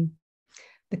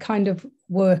the kind of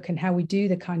work and how we do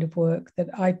the kind of work that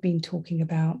I've been talking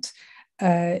about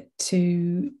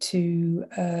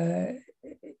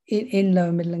in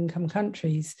lower middle income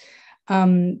countries,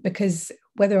 because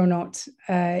whether or not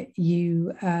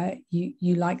you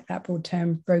like that broad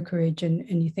term brokerage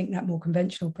and you think that more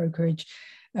conventional brokerage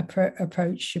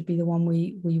approach should be the one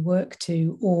we work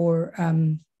to, or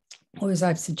as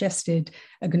I've suggested,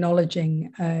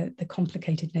 acknowledging the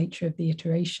complicated nature of the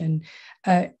iteration,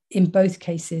 in both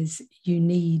cases you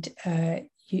need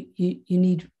you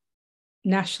need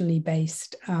nationally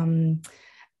based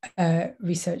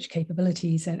research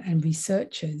capabilities and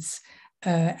researchers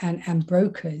and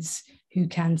brokers who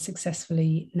can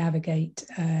successfully navigate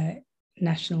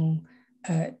national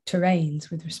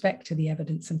terrains with respect to the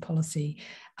evidence and policy.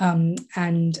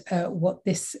 And what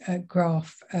this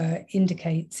graph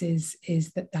indicates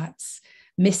is that that's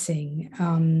missing,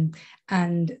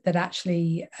 and that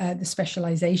actually the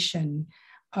specialization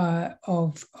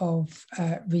of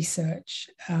research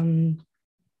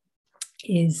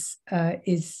is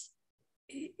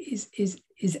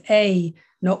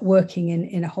not working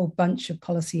in a whole bunch of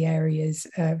policy areas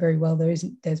very well. There's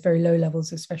very low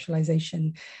levels of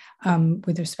specialization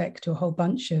with respect to a whole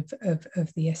bunch of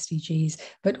the SDGs,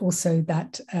 but also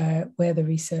that where the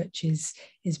research is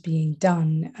being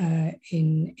done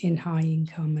in high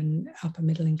income and upper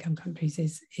middle income countries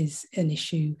is an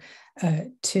issue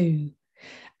too.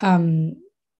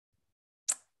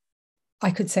 I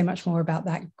could say much more about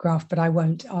that graph, but I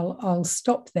won't. I'll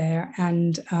stop there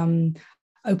and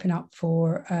open up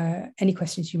for any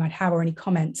questions you might have or any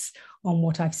comments on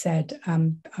what I've said.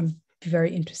 I'm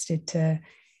very interested to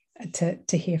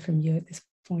hear from you at this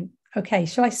point. Okay,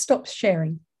 shall I stop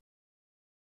sharing?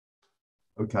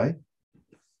 Okay.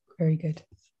 Very good.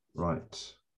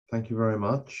 Right. Thank you very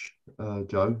much,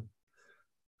 Jo.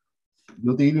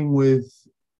 You're dealing with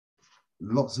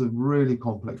lots of really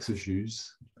complex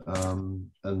issues, and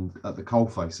at the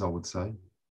coalface, I would say,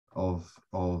 of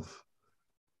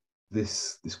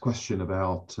this question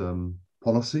about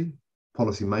policy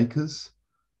makers,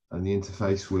 and the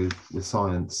interface with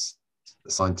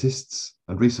scientists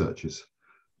and researchers.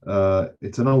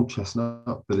 It's an old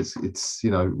chestnut, but it's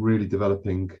really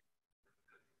developing.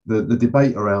 The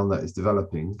debate around that is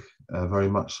developing very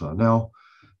much so now.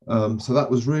 So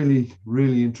that was really,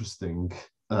 really interesting,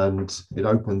 and it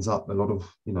opens up a lot of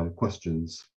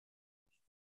questions.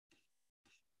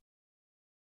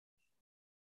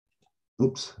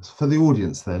 Oops, for the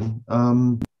audience then.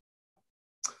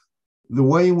 The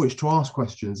way in which to ask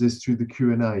questions is through the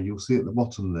Q&A. You'll see at the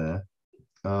bottom there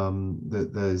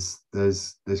that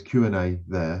there's Q&A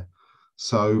there.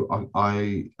 So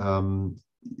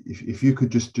if you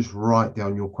could just write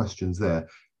down your questions there.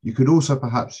 You could also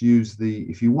perhaps use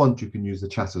if you want, you can use the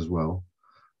chat as well.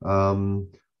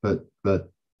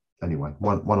 But anyway,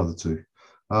 one of the two.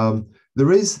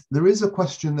 There is a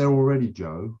question there already,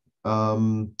 Jo.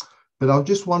 But I was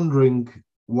just wondering,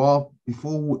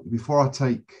 before I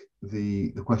take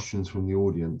the questions from the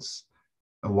audience,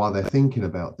 and while they're thinking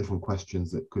about different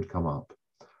questions that could come up,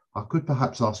 I could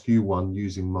perhaps ask you one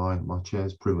using my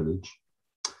chair's privilege.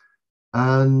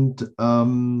 And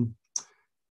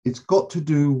it's got to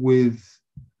do with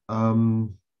the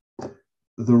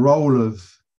role of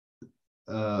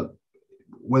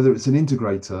whether it's an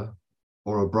integrator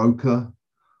or a broker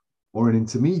or an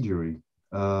intermediary,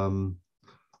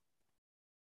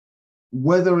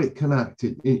 whether it can act,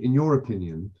 in your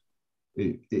opinion,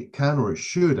 it can or it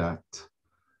should act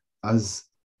as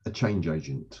a change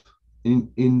agent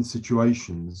in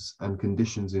situations and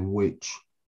conditions in which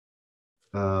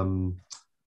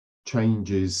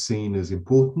change is seen as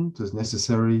important, as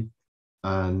necessary,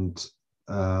 and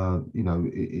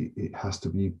it has to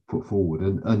be put forward.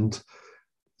 And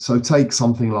so take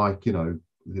something like, the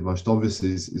most obvious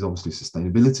is obviously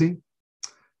sustainability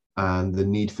and the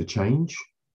need for change.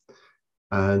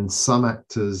 And some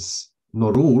actors,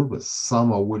 not all, but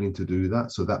some are willing to do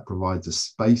that. So that provides a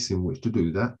space in which to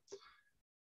do that.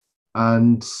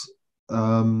 And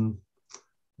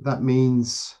that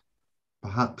means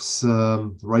perhaps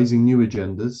raising new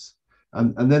agendas.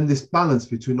 And then this balance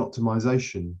between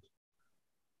optimization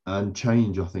and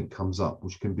change, I think, comes up,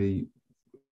 which can be,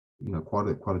 quite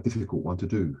a difficult one to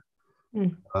do.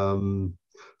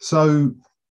 So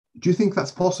do you think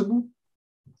that's possible?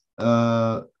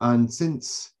 And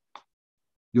since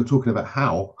you're talking about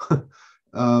how,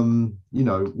 what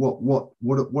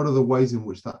are the ways in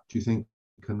which that do you think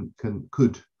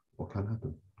could or can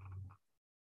happen?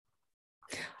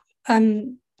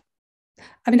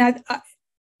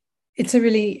 It's a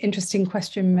really interesting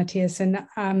question, Matthias, and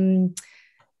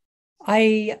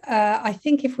I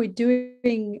think if we're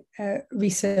doing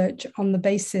research on the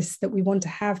basis that we want to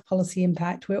have policy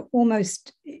impact,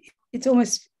 it's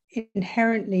almost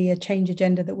inherently a change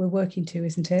agenda that we're working to,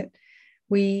 isn't it?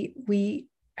 We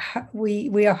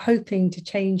are hoping to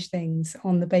change things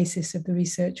on the basis of the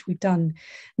research we've done.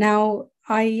 Now,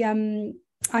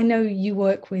 I know you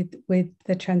work with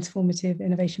the Transformative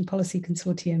Innovation Policy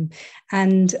Consortium,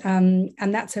 and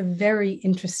that's a very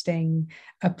interesting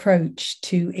approach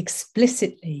to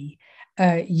explicitly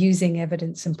using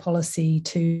evidence and policy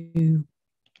to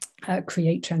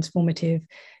create transformative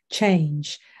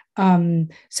change.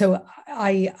 So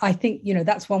I think,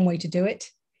 that's one way to do it.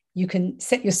 You can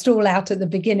set your stall out at the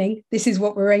beginning. This is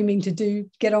what we're aiming to do.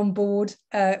 Get on board.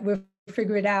 We'll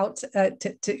figure it out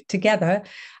together.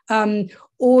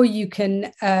 Or you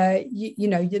can,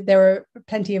 there are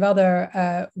plenty of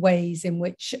other ways in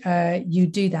which you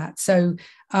do that. So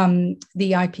the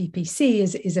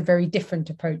IPPC is a very different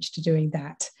approach to doing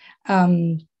that.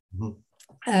 The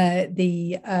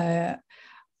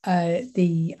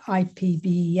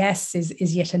IPBES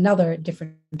is yet another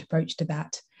different approach to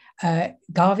that.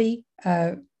 Garvey,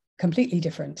 completely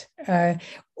different,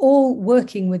 all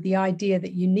working with the idea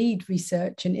that you need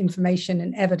research and information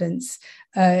and evidence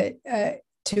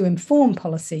to inform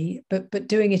policy, but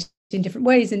doing it in different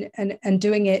ways and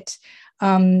doing it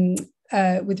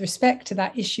with respect to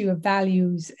that issue of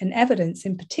values and evidence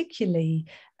in particularly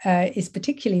is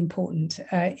particularly important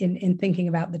in thinking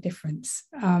about the difference.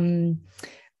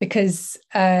 Because,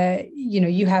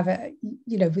 you have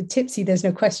with Tipsy, there's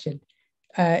no question.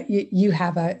 You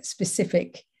have a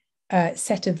specific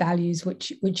set of values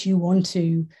which you want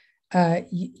to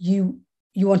you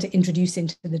want to introduce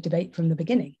into the debate from the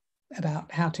beginning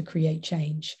about how to create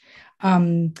change,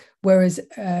 whereas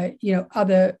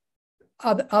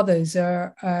others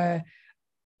are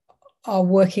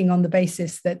working on the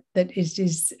basis that it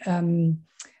is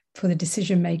for the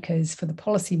decision makers, for the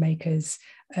policy makers,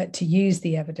 to use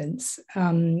the evidence,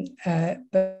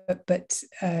 but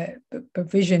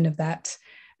provision of that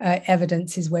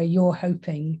evidence is where you're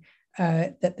hoping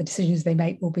that the decisions they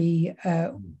make will be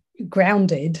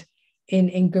grounded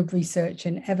in good research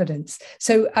and evidence.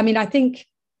 So, I think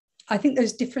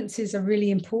those differences are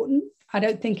really important. I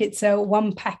don't think it's a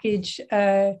one package.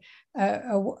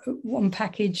 One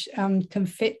package can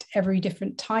fit every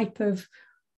different type of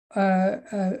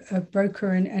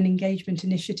broker and engagement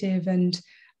initiative. And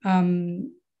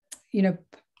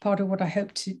part of what I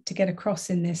hope to get across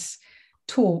in this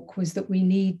talk was that we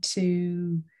need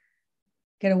to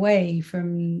get away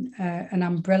from an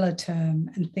umbrella term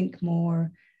and think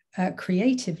more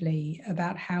creatively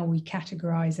about how we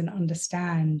categorize and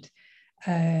understand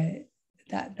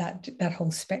that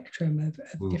whole spectrum of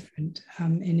different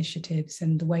initiatives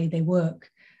and the way they work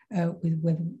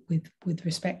with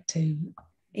respect to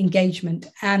engagement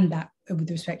and that with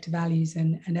respect to values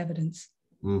and evidence.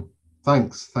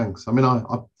 Thanks.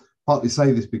 I partly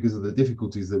say this because of the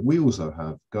difficulties that we also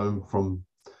have going from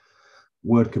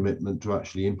word commitment to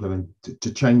actually implement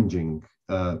to changing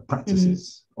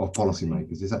practices of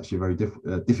policymakers. It's actually very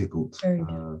difficult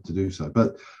to do so.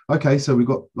 But okay, so we've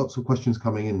got lots of questions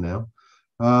coming in now.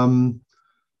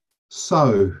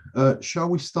 So shall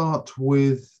we start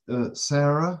with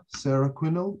Sarah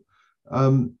Quinnell?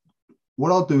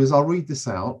 What I'll do is I'll read this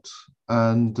out,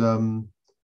 and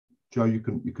Joe, you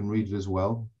can read it as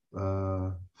well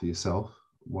for yourself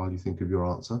while you think of your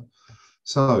answer.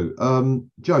 So,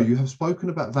 Joe, you have spoken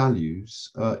about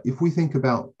values. If we think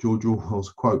about George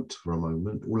Orwell's quote for a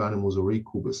moment, all animals are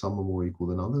equal, but some are more equal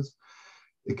than others.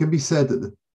 It can be said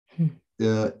that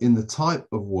in the type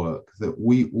of work that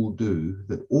we all do,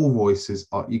 that all voices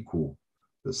are equal,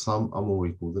 that some are more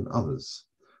equal than others.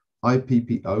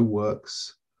 IPPO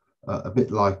works a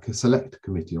bit like a select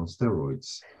committee on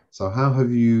steroids. So how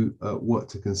have you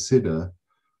worked to consider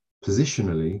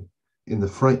positionally in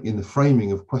the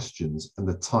framing of questions and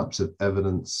the types of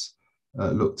evidence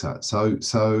looked at?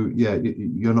 So yeah,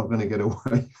 you're not going to get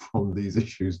away from these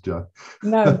issues, Joe.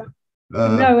 No,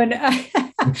 no, and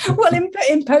well, in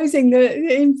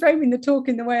framing the talk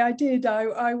in the way I did,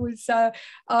 I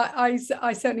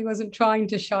certainly wasn't trying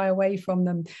to shy away from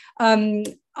them.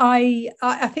 I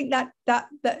think that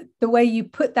the way you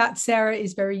put that, Sarah,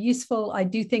 is very useful. I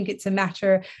do think it's a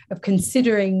matter of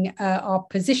considering our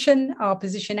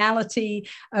positionality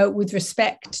with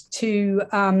respect to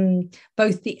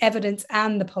both the evidence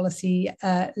and the policy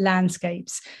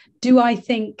landscapes. Do I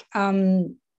think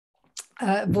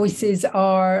voices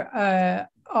are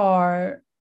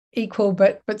equal,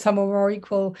 but some are more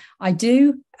equal? I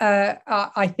do.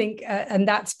 I think, and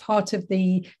that's part of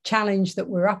the challenge that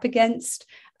we're up against.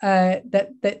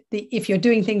 If you're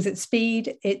doing things at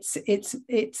speed, it's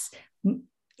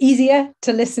easier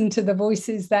to listen to the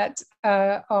voices that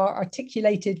are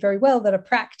articulated very well, that are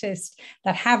practiced,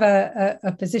 that have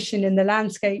a position in the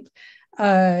landscape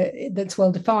that's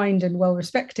well defined and well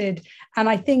respected. And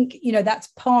I think that's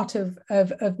part of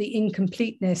the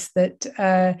incompleteness that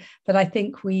I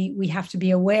think we have to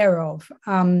be aware of,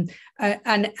 and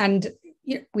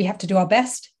we have to do our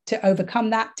best to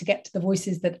overcome that, to get to the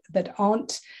voices that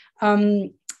aren't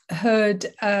heard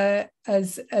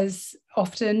as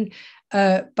often,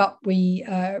 but we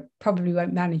probably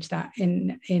won't manage that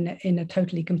in a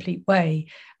totally complete way.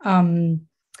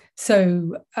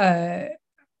 So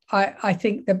I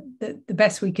think the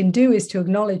best we can do is to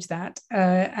acknowledge that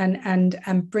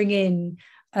and bring in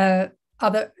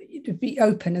other, to be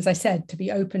open, as I said, to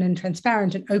be open and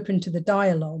transparent and open to the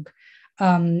dialogue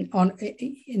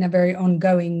in a very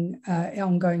ongoing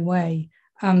way.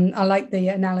 I like the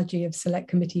analogy of select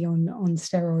committee on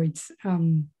steroids.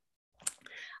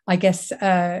 I guess,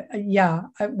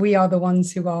 we are the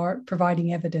ones who are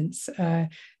providing evidence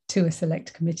to a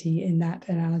select committee in that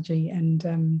analogy, and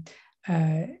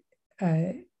that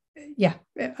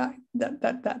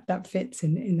fits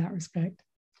in that respect.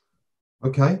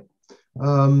 Okay.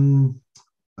 One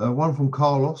from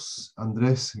Carlos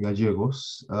Andres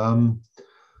Gallegos.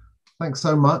 Thanks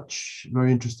so much.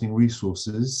 Very interesting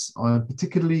resources. I'm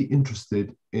particularly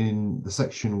interested in the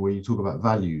section where you talk about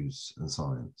values and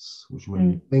science, which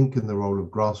when you think in the role of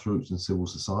grassroots and civil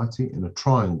society in a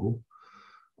triangle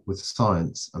with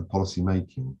science and policy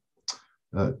making.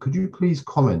 Could you please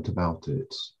comment about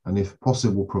it, and if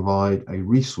possible, provide a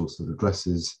resource that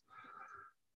addresses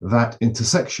that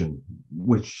intersection,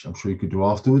 which I'm sure you could do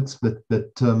afterwards, but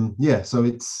so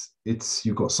it's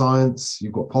you've got science,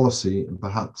 you've got policy, and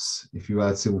perhaps if you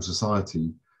add civil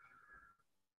society,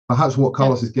 perhaps what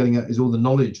Carlos is getting at is all the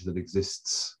knowledge that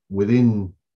exists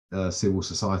within civil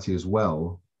society as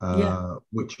well,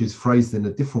 which is phrased in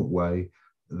a different way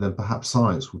than perhaps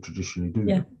science would traditionally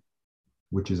do,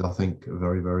 which is, I think,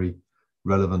 very, very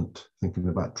relevant, thinking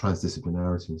about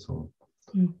transdisciplinarity and so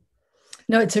on.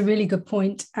 No, it's a really good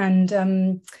point. And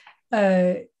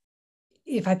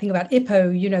if I think about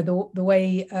IPPO, the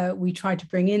way we try to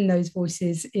bring in those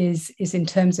voices is in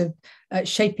terms of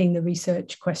shaping the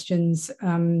research questions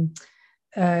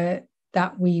that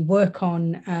we work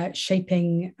on,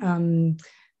 shaping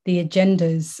the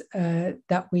agendas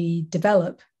that we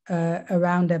develop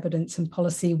around evidence and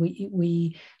policy.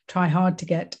 We try hard to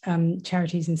get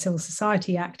charities and civil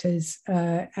society actors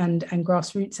and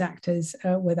grassroots actors,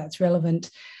 where that's relevant,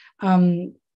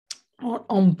 on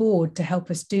board to help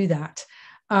us do that.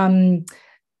 I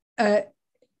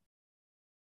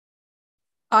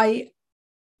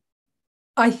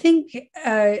think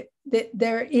that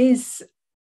there is,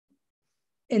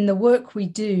 in the work we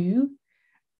do,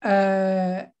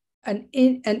 an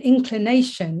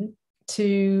inclination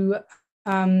to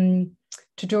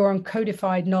draw on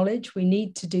codified knowledge. We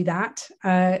need to do that.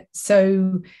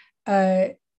 So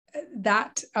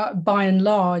that, by and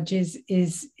large,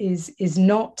 is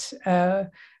not a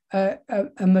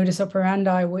modus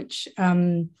operandi which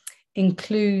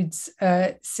includes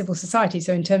civil society.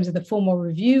 So in terms of the formal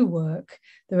review work,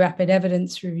 the rapid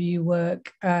evidence review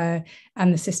work, and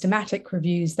the systematic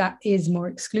reviews, that is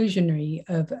more exclusionary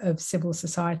of civil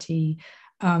society.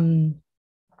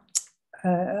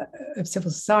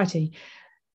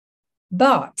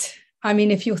 But I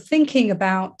mean, if you're thinking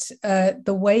about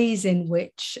the ways in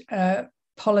which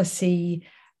policy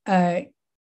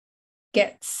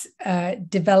gets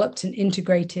developed and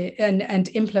integrated and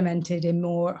implemented in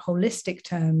more holistic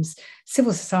terms,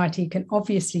 civil society can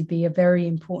obviously be a very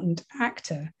important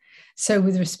actor. So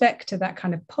with respect to that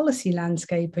kind of policy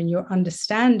landscape and your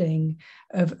understanding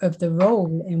of the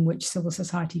role in which civil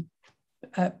society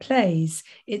plays,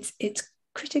 it's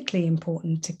critically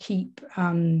important to keep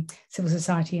civil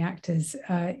society actors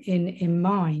in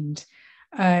mind.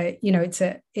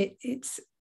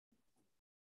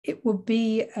 It would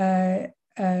be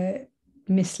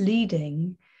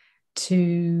misleading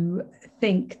to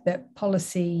think that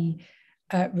policy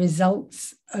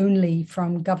results only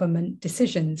from government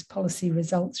decisions. Policy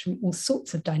results from all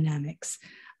sorts of dynamics,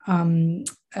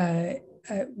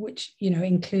 which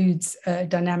includes a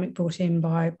dynamic brought in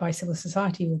by civil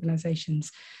society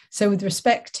organizations. So with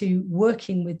respect to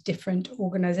working with different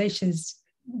organizations,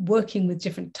 working with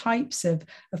different types of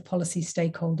policy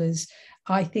stakeholders,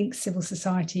 I think civil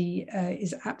society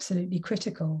is absolutely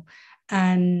critical.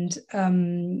 And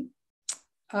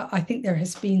I think there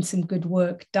has been some good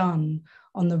work done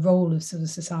on the role of civil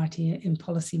society in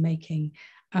policy making.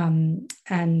 And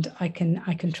I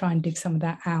can try and dig some of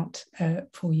that out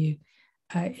for you,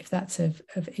 if that's of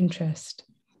interest.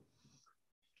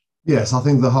 Yes, I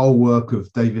think the whole work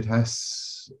of David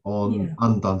Hess on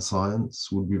undone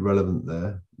science would be relevant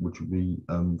there, which would be,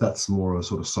 that's more a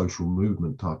sort of social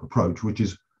movement type approach, which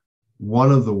is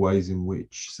one of the ways in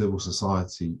which civil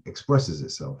society expresses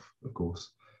itself, of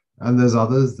course. And there's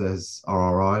others, there's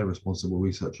RRI, Responsible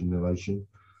Research and Innovation,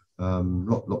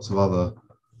 lots of other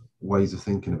ways of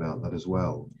thinking about that as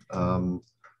well.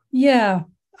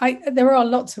 there are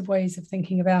lots of ways of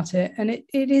thinking about it, and it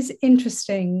is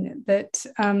interesting that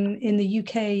in the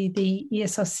UK, the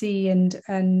ESRC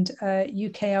and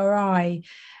UKRI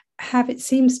have, it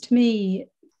seems to me,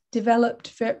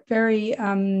 developed very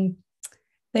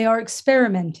they are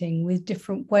experimenting with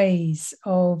different ways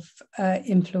of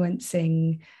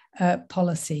influencing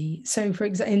policy. So, for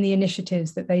example, in the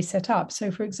initiatives that they set up.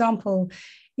 So, for example,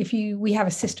 we have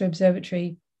a sister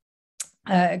observatory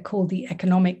called the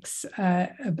Economics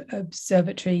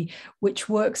Observatory, which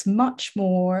works much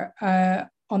more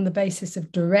on the basis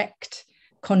of direct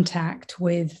contact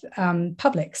with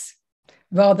publics.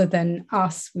 Rather than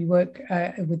us, we work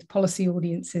with policy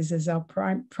audiences as our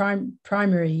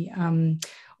primary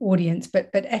audience,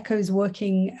 but ECHO's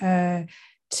working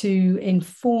to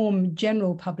inform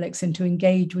general publics and to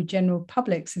engage with general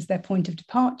publics as their point of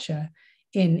departure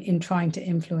in trying to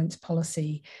influence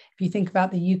policy. If you think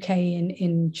about the UK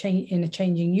in a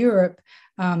Changing Europe,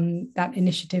 that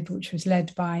initiative, which was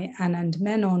led by Anand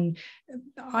Menon,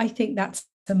 I think that's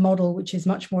a model which is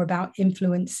much more about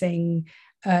influencing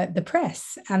the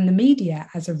press and the media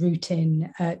as a route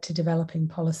in to developing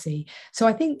policy. So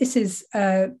I think this is,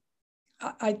 I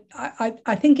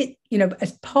think it,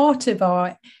 as part of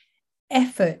our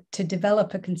effort to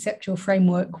develop a conceptual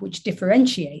framework which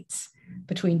differentiates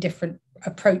between different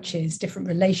approaches, different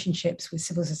relationships with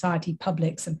civil society,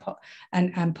 publics, and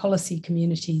policy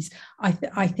communities,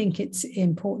 I think it's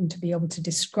important to be able to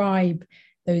describe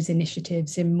those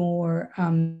initiatives in more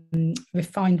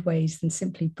refined ways than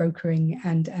simply brokering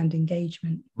and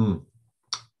engagement.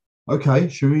 Okay,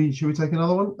 should we take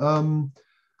another one?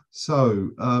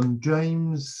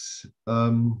 James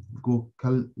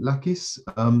Gorkalakis,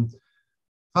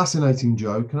 fascinating,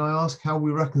 Joe. Can I ask how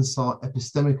we reconcile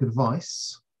epistemic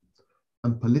advice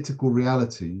and political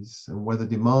realities, and whether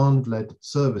demand-led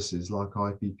services like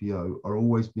IPPO are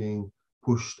always being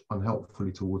pushed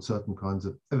unhelpfully towards certain kinds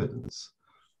of evidence?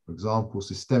 For example,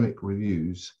 systemic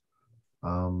reviews.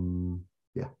 That's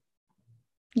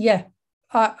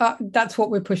what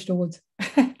we're pushed towards.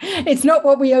 It's not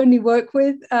what we only work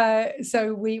with.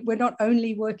 So we're not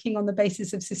only working on the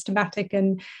basis of systematic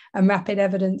and rapid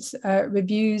evidence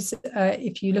reviews.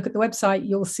 If you look at the website,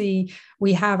 you'll see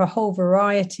we have a whole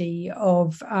variety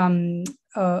of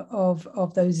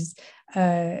those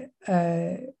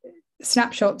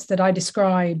snapshots that I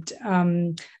described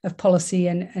of policy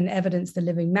and evidence, the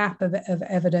living map of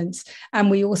evidence.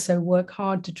 And we also work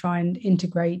hard to try and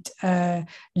integrate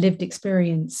lived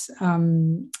experience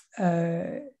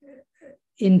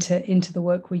into the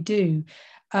work we do.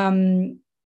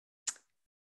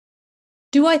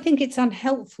 Do I think it's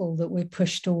unhelpful that we're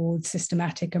pushed towards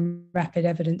systematic and rapid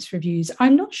evidence reviews?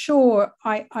 I'm not sure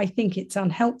I think it's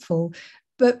unhelpful,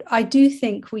 but I do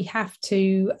think we have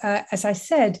to, as I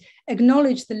said,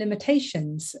 acknowledge the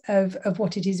limitations of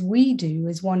what it is we do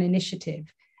as one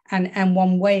initiative and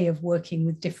one way of working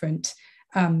with different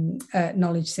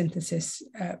knowledge synthesis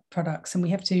products. And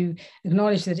we have to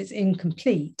acknowledge that it's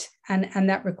incomplete, and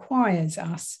that requires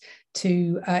us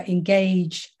to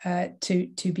engage, to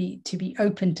be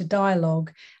open to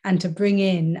dialogue, and to bring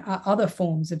in other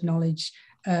forms of knowledge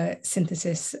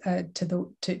synthesis to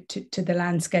the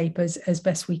landscape as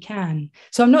best we can.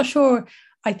 So I'm not sure.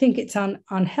 I think it's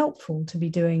unhelpful to be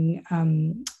doing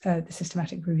the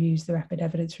systematic reviews, the rapid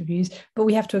evidence reviews, but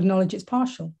we have to acknowledge it's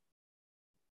partial.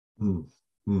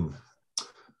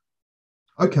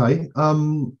 Okay.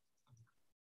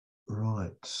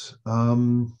 Right.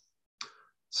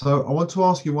 So I want to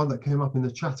ask you one that came up in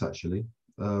the chat, actually,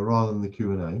 rather than the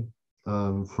Q&A,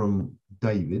 from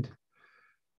David.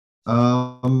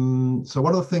 So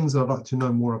one of the things I'd like to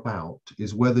know more about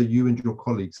is whether you and your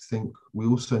colleagues think we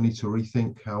also need to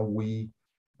rethink how we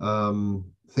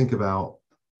think about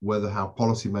how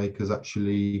policymakers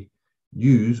actually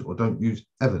use or don't use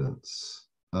evidence.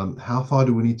 How far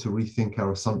do we need to rethink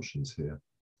our assumptions here?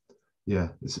 Yeah,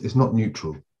 it's not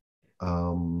neutral.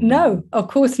 No, of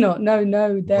course not. No.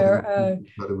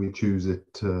 How do we choose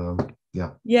it?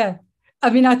 Yeah. I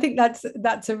mean, I think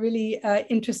that's a really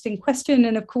interesting question.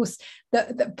 And of course,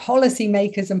 the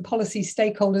policymakers and policy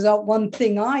stakeholders aren't one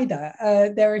thing either.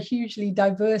 They're a hugely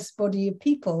diverse body of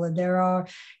people. And there are,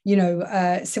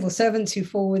 civil servants who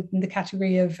fall within the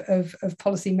category of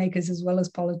policymakers as well as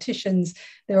politicians.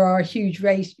 There are a huge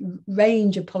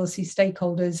range of policy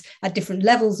stakeholders at different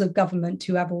levels of government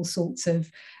who have all sorts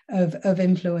of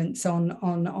influence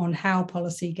on how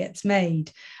policy gets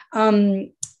made.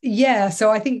 Yeah,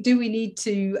 so I think, do we need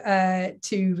to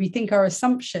rethink our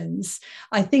assumptions?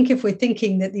 I think if we're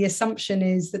thinking that the assumption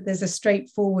is that there's a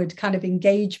straightforward kind of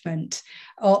engagement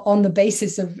on the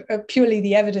basis of purely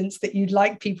the evidence that you'd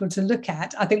like people to look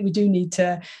at, I think we do need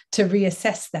to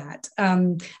reassess that.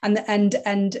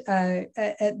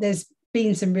 There's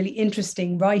been some really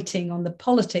interesting writing on the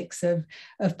politics of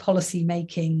policy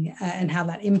making and how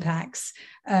that impacts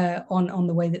on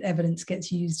the way that evidence gets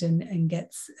used and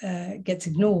gets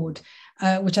ignored,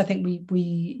 which I think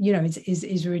we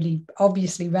is really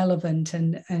obviously relevant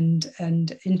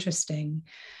and interesting.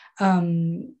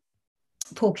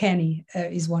 Paul Kenny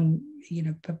is one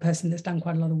person that's done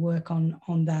quite a lot of work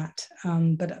on that,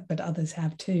 but others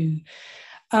have too.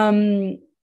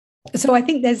 So I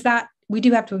think there's that. We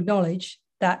do have to acknowledge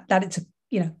that it's a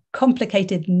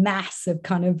complicated mass of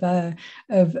kind of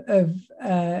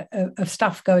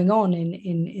stuff going on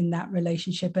in that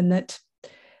relationship, and that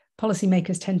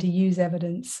policymakers tend to use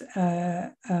evidence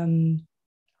in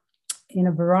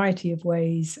a variety of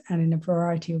ways and in a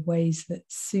variety of ways that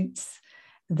suits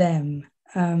them.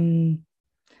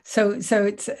 So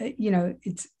it's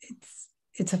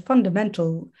it's a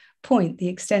fundamental point, the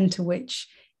extent to which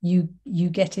you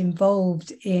get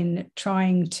involved in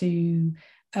trying to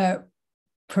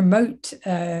promote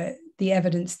the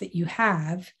evidence that you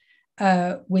have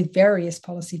with various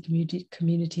policy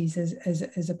communities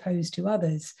as opposed to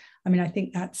others. I mean, I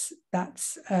think that's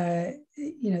there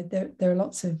are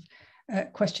lots of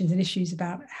questions and issues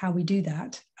about how we do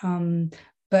that.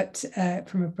 But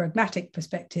from a pragmatic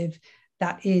perspective,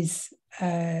 that's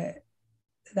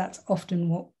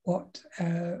often what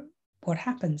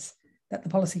happens. That the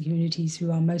policy communities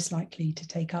who are most likely to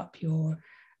take up your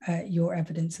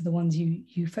evidence are the ones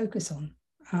you focus on.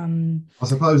 I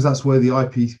suppose that's where the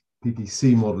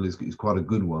IPPC model is quite a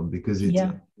good one, because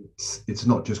it's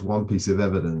not just one piece of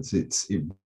evidence. It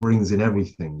brings in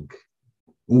everything,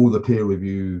 all the peer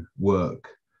review work,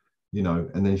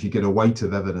 and then if you get a weight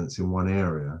of evidence in one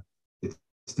area, it's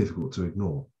difficult to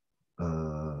ignore.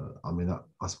 I mean,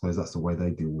 I suppose that's the way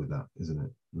they deal with that, isn't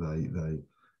it?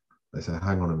 They say,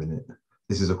 hang on a minute,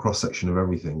 this is a cross-section of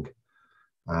everything,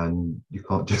 and you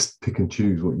can't just pick and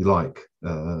choose what you like,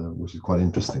 which is quite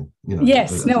interesting.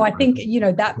 Yes, no, I think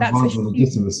that's the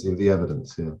legitimacy of the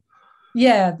evidence.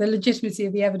 Yeah, the legitimacy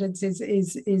of the evidence is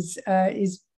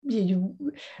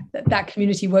that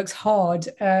community works hard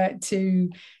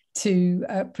to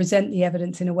present the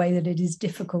evidence in a way that it is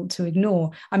difficult to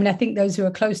ignore. I mean, I think those who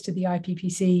are close to the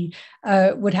IPPC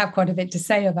would have quite a bit to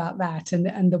say about that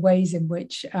and the ways in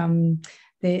which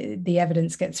the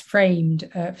evidence gets framed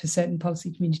for certain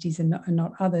policy communities and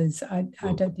not others. I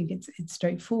don't think it's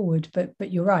straightforward,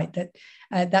 but you're right that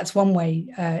that's one way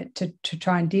to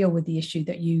try and deal with the issue,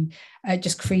 that you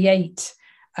just create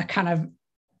a kind of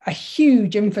a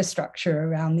huge infrastructure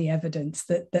around the evidence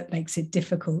that makes it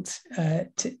difficult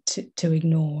to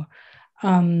ignore.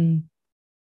 So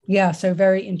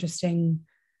very interesting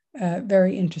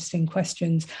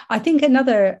questions. I think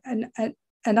another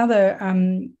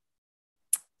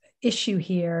issue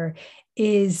here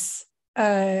is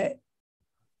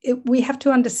we have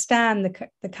to understand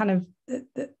the kind of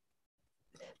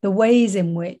the ways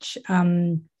in which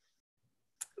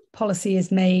policy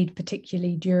is made,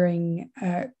 particularly during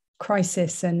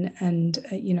crisis and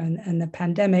the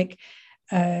pandemic.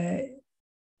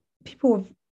 People,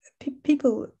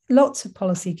 lots of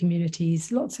policy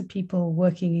communities, lots of people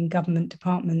working in government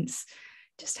departments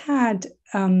just had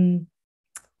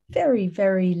very,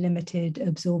 very limited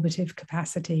absorptive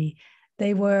capacity.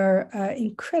 They were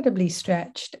incredibly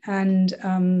stretched,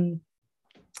 and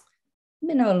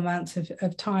minimal amounts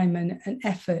of time and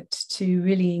effort to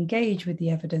really engage with the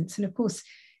evidence. And of course,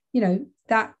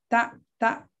 that's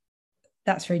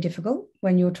very difficult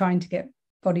when you're trying to get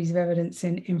bodies of evidence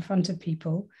in front of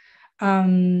people.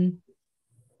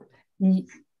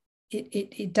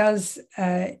 It does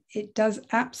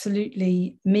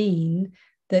absolutely mean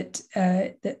that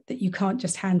you can't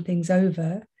just hand things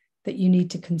over, that you need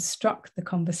to construct the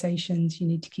conversations, you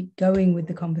need to keep going with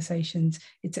the conversations.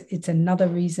 It's another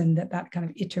reason that kind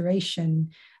of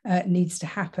iteration needs to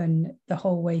happen the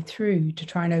whole way through to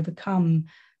try and overcome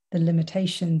the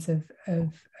limitations of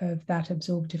that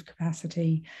absorptive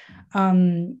capacity.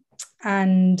 And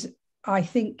I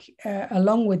think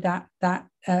along with that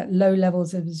low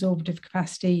levels of absorptive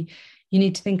capacity, you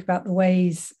need to think about the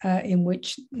ways in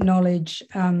which knowledge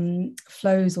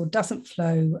flows or doesn't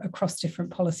flow across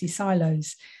different policy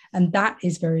silos. And that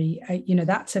is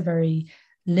that's a very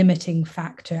limiting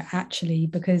factor, actually,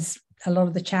 because a lot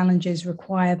of the challenges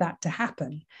require that to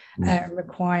happen,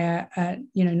 require,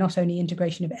 not only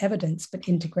integration of evidence, but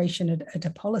integration at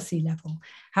a policy level.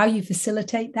 How you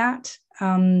facilitate that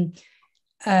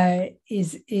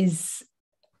is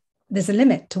there's a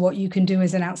limit to what you can do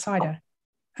as an outsider,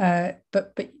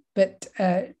 but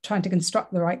trying to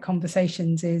construct the right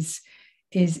conversations is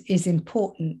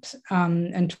important,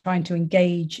 and trying to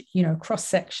engage, a cross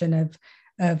section of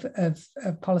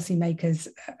policymakers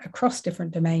across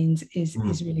different domains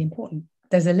is really important.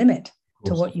 There's a limit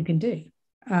to what you can do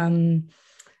as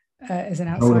an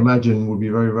outsider. I would imagine would be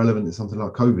very relevant in something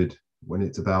like COVID, when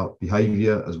it's about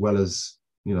behaviour as well as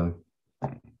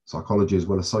psychology, as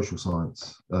well as social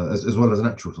science, as well as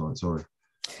natural science. Sorry.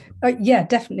 Yeah,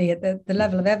 definitely. At the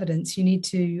level of evidence, you need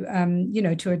to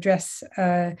to address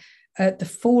the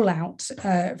fallout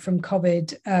from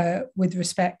COVID with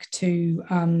respect to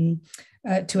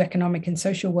economic and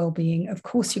social well-being. Of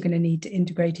course, you're going to need to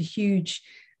integrate a huge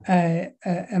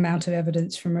amount of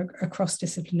evidence from across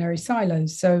disciplinary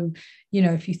silos. So,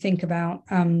 if you think about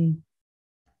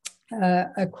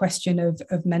a question of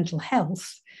mental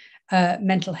health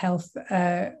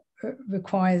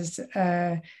requires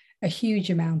a huge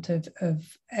amount of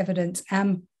evidence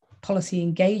and policy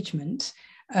engagement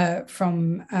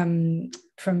from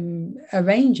a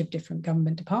range of different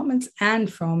government departments,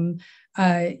 and from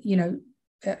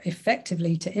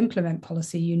effectively to implement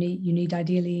policy, you need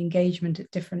ideally engagement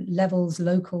at different levels,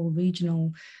 local,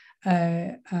 regional,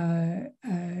 and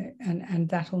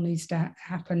that all needs to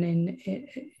happen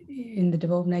in the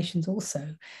devolved nations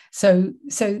also. So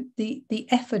the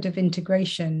effort of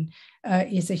integration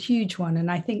is a huge one,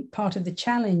 and I think part of the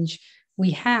challenge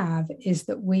we have is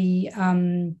that we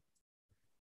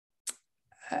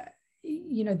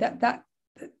that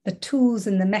the tools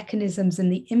and the mechanisms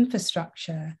and the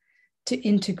infrastructure to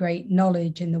integrate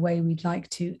knowledge in the way we'd like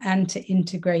to, and to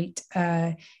integrate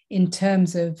in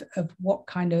terms of what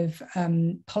kind of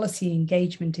policy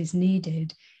engagement is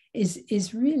needed,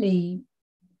 is really,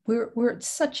 we're at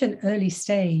such an early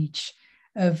stage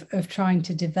of trying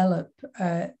to develop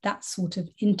that sort of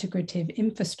integrative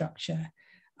infrastructure,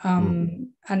 and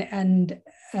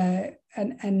I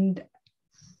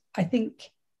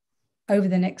think over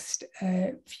the next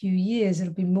few years,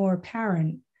 it'll be more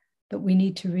apparent that we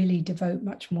need to really devote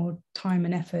much more time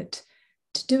and effort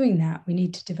to doing that. We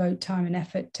need to devote time and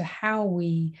effort to how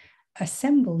we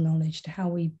assemble knowledge, to how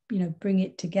we, bring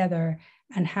it together,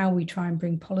 and how we try and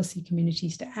bring policy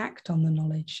communities to act on the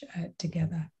knowledge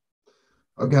together.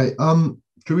 Okay, can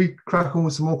we crack on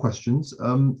with some more questions?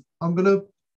 I'm going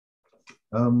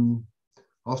to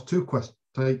ask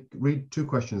read two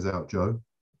questions out, Joe,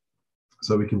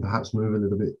 so we can perhaps move a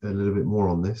little bit more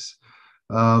on this.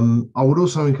 I would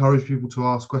also encourage people to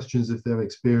ask questions if they've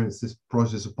experienced this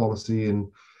process of policy in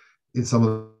some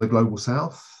of the global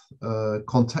south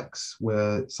contexts,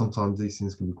 where sometimes these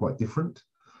things can be quite different.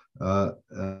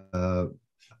 It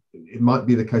might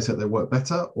be the case that they work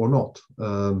better or not.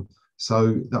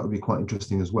 So that would be quite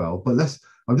interesting as well. But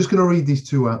I'm just going to read these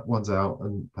two ones out,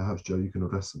 and perhaps, Joe, you can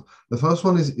address them. The first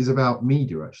one is about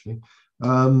media, actually.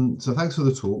 So thanks for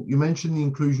the talk. You mentioned the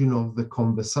inclusion of the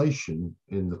conversation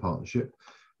in the partnership.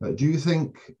 Do you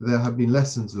think there have been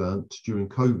lessons learnt during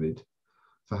COVID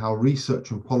for how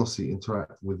research and policy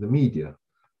interact with the media,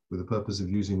 with the purpose of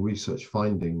using research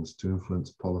findings to influence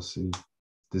policy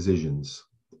decisions?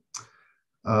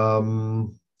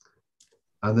 And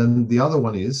then the other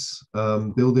one is,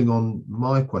 building on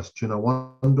my question, I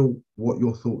wonder what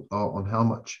your thoughts are on how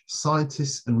much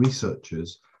scientists and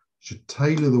researchers should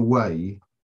tailor the way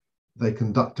they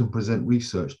conduct and present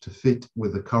research to fit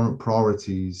with the current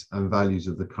priorities and values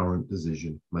of the current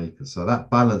decision makers. So that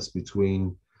balance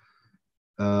between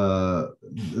your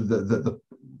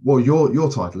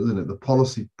title, isn't it? The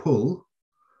policy pull,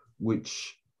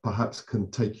 which perhaps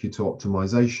can take you to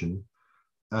optimization,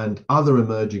 and other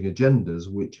emerging agendas,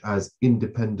 which as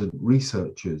independent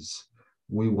researchers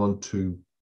we want to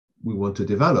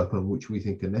develop, and which we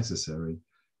think are necessary,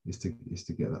 is to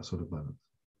get that sort of balance.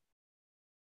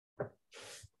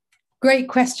 Great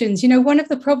questions. One of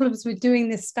the problems with doing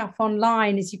this stuff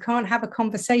online is you can't have a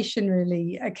conversation,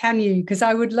 really, can you? Because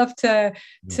I would love to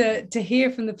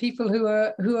hear from the people who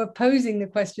are posing the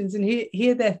questions and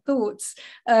hear their thoughts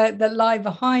that lie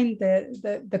behind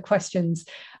the questions.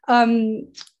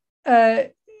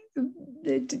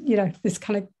 This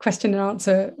kind of question and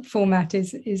answer format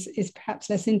is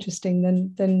perhaps less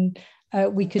interesting than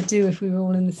we could do if we were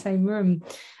all in the same room.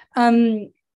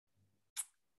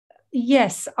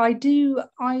 Yes, I do.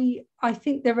 I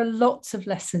think there are lots of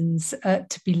lessons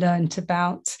to be learned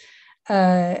about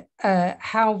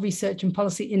how research and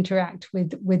policy interact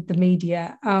with the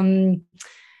media.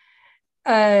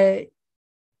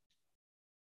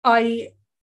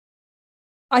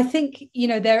 I think, you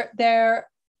know,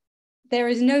 there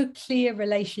is no clear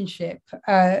relationship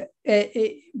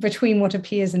between what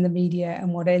appears in the media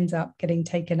and what ends up getting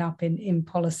taken up in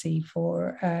policy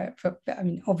for I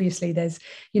mean, obviously there's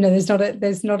not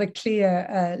a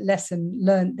clear lesson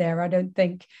learned there. I don't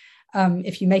think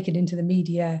if you make it into the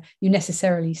media, you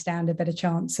necessarily stand a better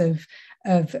chance of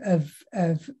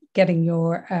getting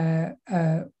your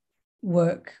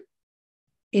work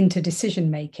into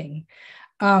decision making.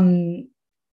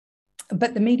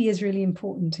 But the media is really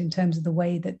important in terms of the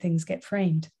way that things get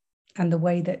framed and the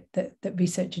way that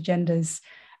research agendas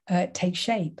take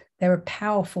shape. They're a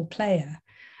powerful player,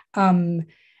 and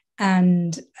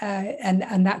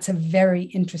that's a very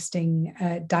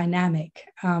interesting dynamic,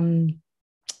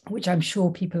 which I'm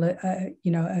sure people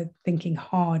are thinking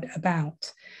hard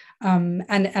about.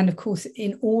 And of course,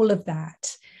 in all of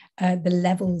that, the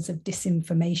levels of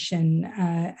disinformation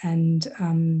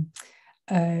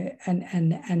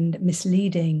and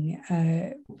misleading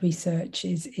research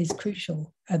is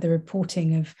crucial. The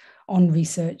reporting on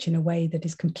research in a way that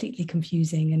is completely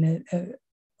confusing and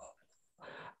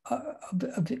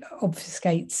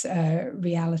obfuscates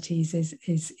realities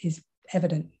is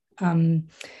evident.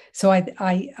 So I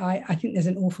think there's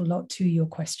an awful lot to your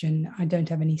question. I don't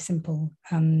have any simple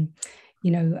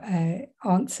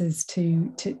answers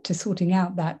to sorting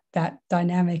out that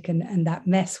dynamic and that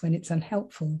mess when it's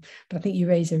unhelpful. But I think you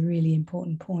raise a really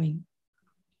important point.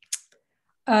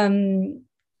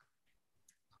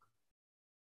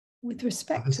 With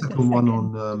respect to the second one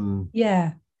on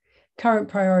current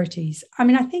priorities. I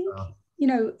mean, I think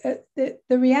the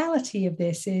reality of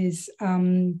this is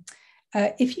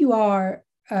if you are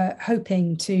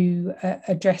hoping to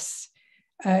address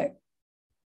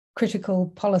critical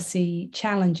policy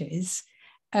challenges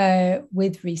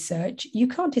with research, you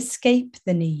can't escape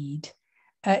the need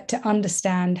to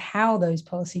understand how those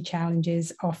policy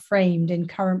challenges are framed in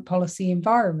current policy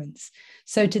environments.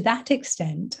 So to that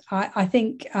extent, I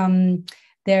think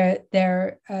there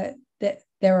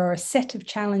are a set of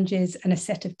challenges and a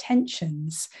set of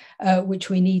tensions which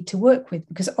we need to work with,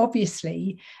 because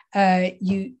obviously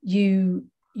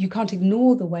you can't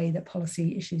ignore the way that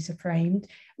policy issues are framed.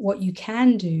 What you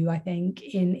can do, I think,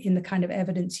 in the kind of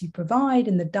evidence you provide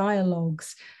and the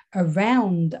dialogues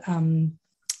around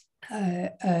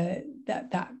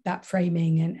that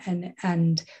framing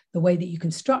and the way that you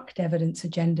construct evidence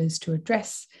agendas to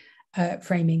address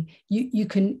framing, you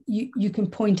can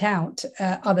point out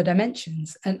other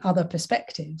dimensions and other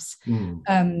perspectives.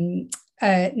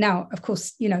 Now, of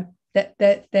course,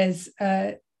 there's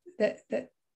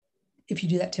if you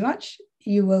do that too much,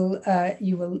 you run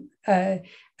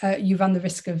the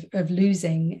risk of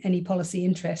losing any policy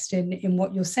interest in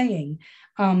what you're saying.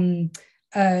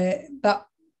 But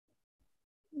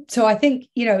so I think,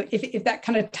 if that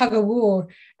kind of tug of war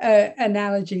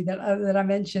analogy that I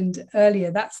mentioned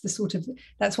earlier,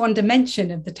 that's one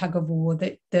dimension of the tug of war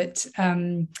that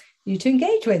you need to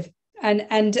engage with,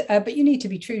 but you need to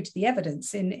be true to the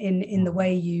evidence in the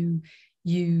way you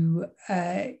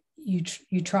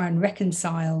try and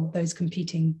reconcile those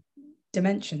competing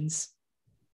dimensions.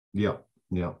 Yeah,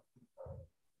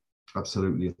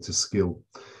 absolutely. It's a skill.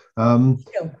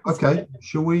 Okay,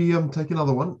 shall we take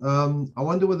another one? I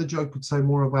wonder whether Jo could say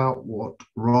more about what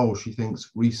role she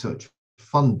thinks research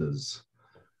funders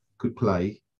could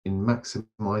play in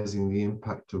maximising the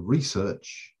impact of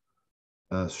research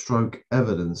stroke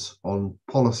evidence on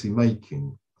policy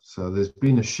making. So there's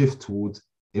been a shift towards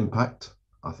impact,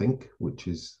 I think, which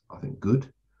is, I think,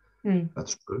 good.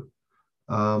 That's true.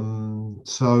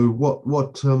 So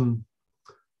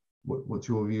what's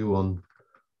your view on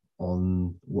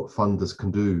what funders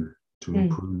can do to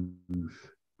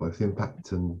improve both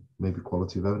impact and maybe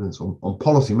quality of evidence on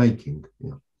policy making?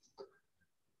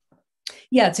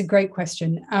 Yeah, it's a great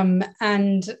question,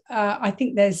 and I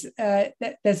think there's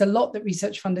a lot that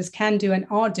research funders can do and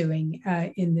are doing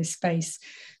in this space.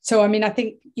 So, I mean, I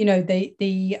think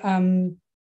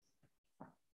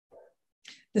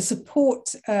the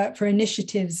support for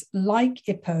initiatives like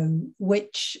IPPO,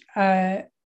 which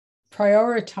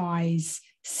prioritize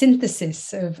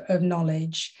synthesis of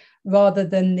knowledge rather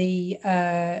than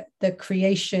the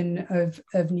creation of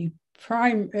new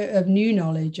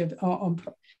knowledge on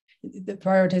the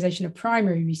prioritization of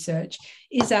primary research,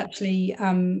 is actually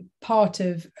part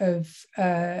of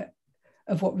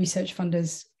what research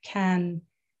funders can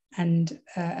and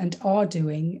are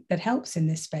doing that helps in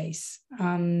this space.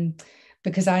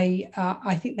 because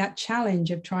I think that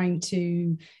challenge of trying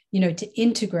to to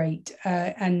integrate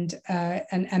and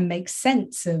make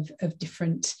sense of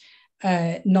different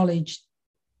knowledge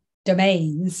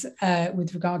domains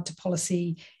with regard to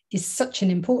policy is such an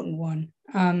important one.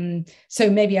 So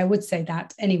maybe I would say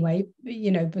that anyway,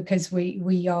 because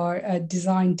we are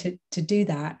designed to do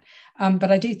that.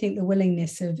 But I do think the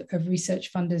willingness of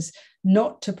research funders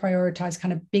not to prioritize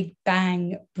kind of big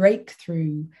bang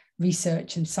breakthrough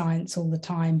research and science all the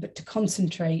time, but to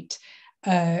concentrate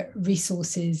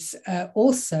resources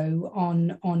also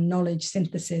on knowledge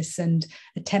synthesis and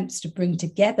attempts to bring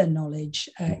together knowledge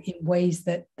in ways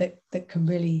that can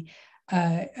really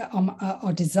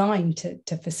are designed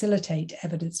to facilitate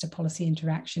evidence to policy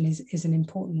interaction is an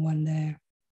important one there.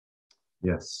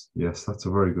 Yes, that's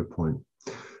a very good point.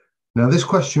 Now, this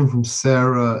question from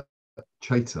Sarah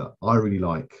Chater, I really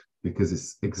like, because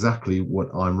it's exactly what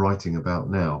I'm writing about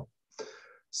now.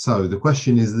 So the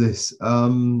question is this.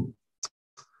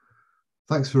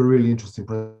 Thanks for a really interesting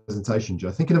presentation,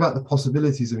 Joe. Thinking about the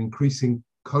possibilities of increasing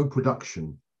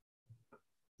co-production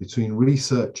between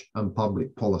research and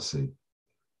public policy,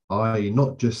 i.e.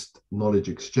 not just knowledge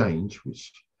exchange,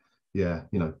 which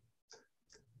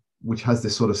has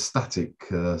this sort of static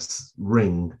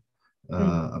ring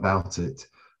about it,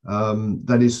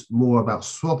 that is more about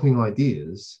swapping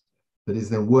ideas, that is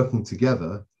then working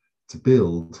together to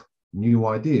build new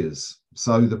ideas.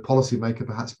 So the policymaker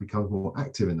perhaps becomes more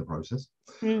active in the process.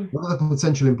 What are the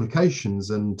potential implications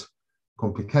and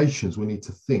complications we need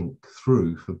to think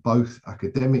through for both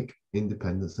academic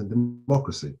independence and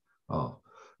democracy? How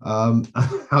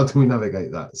do we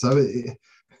navigate that? So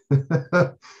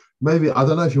maybe, I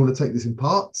don't know if you want to take this in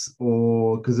parts,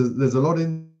 or because there's a lot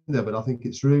in there, but I think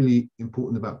it's really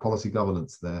important about policy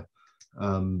governance there.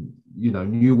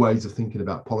 New ways of thinking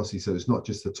about policy, so it's not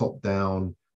just the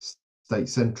top-down state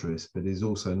centrist, but is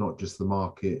also not just the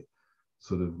market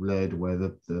sort of led where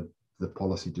the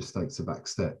policy just takes a back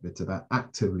step. It's about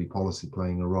actively policy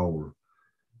playing a role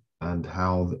and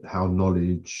how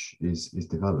knowledge is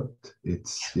developed.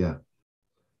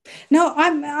 No,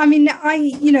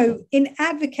 in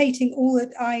advocating all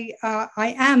that I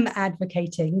am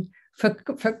advocating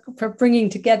for bringing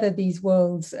together these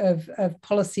worlds of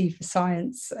policy for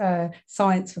science,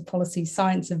 science for policy,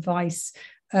 science advice,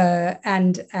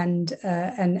 and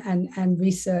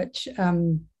research,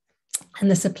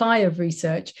 and the supply of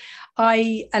research.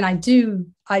 I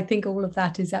think all of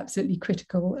that is absolutely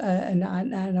critical, and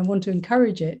I want to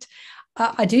encourage it.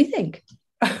 I do think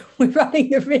we're running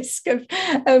the risk of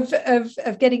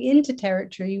getting into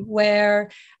territory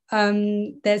where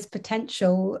there's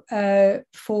potential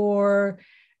for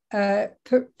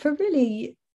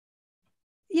really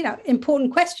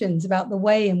important questions about the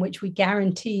way in which we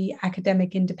guarantee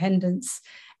academic independence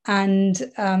and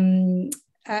a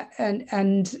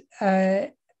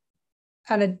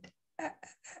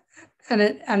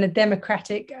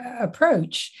democratic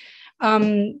approach,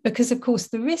 because of course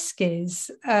the risk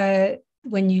is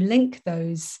when you link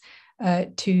those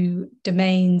to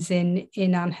domains in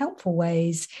unhelpful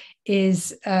ways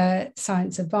is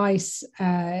science advice,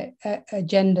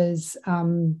 agendas,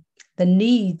 the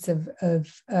needs of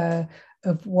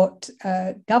what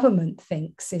government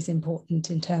thinks is important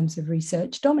in terms of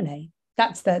research dominate.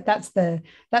 That's the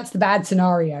bad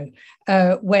scenario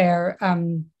where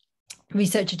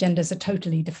research agendas are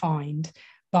totally defined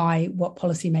by what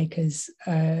policymakers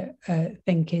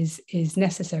think is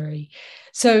necessary.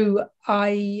 So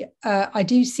I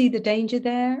do see the danger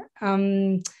there,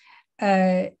 and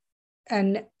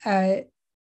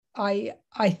I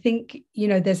think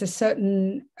there's a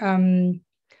certain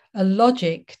a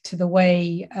logic to the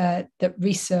way that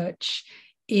research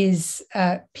is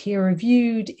peer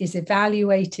reviewed, is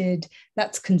evaluated,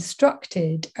 that's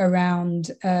constructed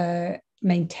around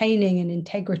maintaining an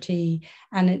integrity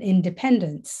and an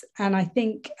independence. And I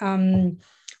think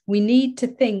we need to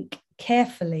think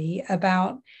carefully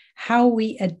about how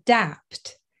we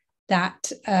adapt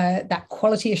that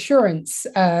quality assurance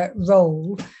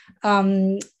role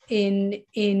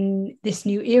in this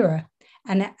new era.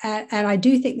 And I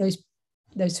do think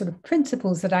those sort of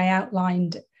principles that I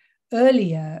outlined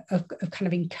earlier of kind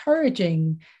of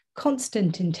encouraging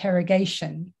constant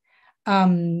interrogation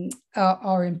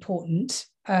are important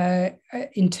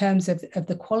in terms of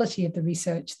the quality of the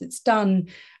research that's done,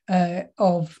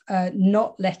 of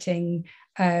not letting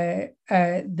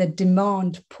the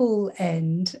demand pull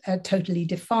end totally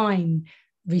define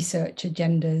research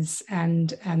agendas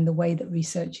and the way that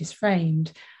research is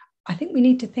framed. I think we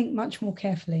need to think much more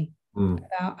carefully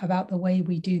about the way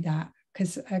we do that,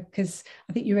 because I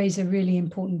think you raise a really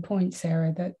important point,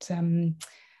 Sarah, that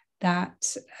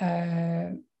that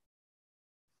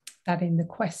that in the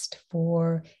quest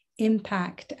for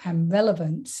impact and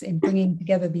relevance in bringing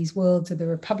together these worlds of the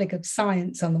Republic of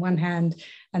Science on the one hand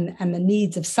and the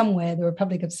needs of somewhere, the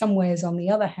Republic of Somewheres on the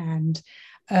other hand,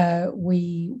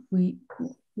 we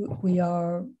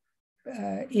are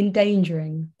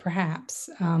endangering perhaps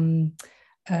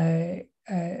the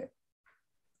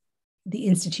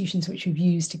institutions which we've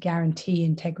used to guarantee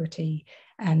integrity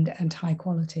and high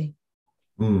quality.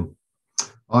 Mm.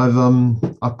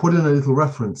 I've put in a little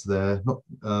reference there, not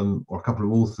or a couple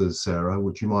of authors, Sarah,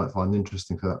 which you might find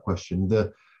interesting for that question.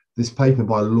 This paper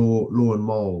by Law and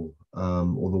Mole,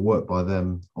 or the work by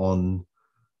them on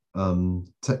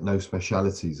techno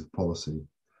specialities of policy,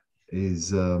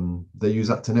 is they use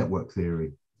actor network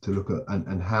theory to look at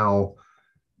and how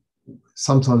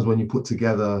sometimes when you put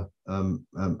together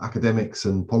academics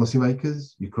and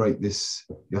policymakers, you create this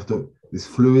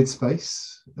fluid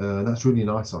space. That's really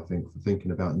nice, I think, for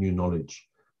thinking about new knowledge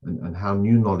and how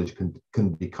new knowledge can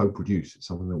be co-produced. It's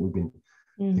something that we've been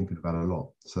thinking about a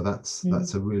lot. So that's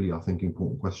a really, I think,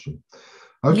 important question.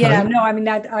 Okay. Yeah, no, I mean,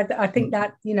 I think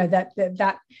that, you know, that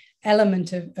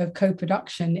element of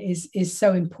co-production is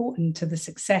so important to the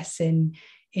success in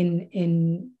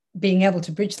being able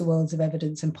to bridge the worlds of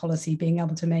evidence and policy, being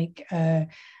able to make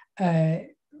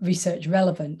research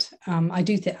relevant. I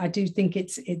do think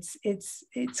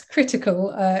it's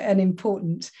critical and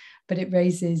important, but it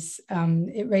raises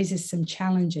some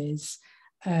challenges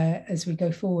as we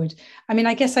go forward. I mean,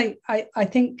 I guess I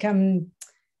think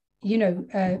you know,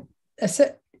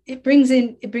 it brings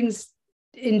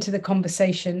into the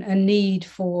conversation a need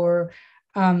for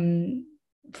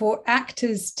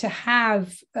actors to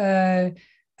have a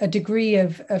degree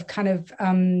of kind of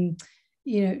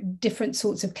you know, different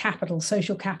sorts of capital,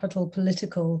 social capital,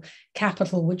 political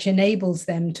capital, which enables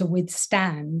them to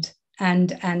withstand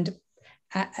and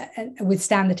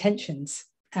withstand the tensions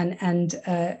and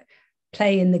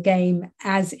play in the game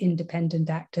as independent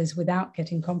actors without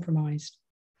getting compromised.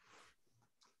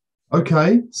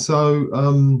 Okay, so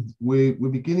we're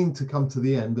beginning to come to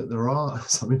the end, but there are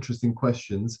some interesting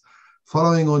questions.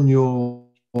 Following on your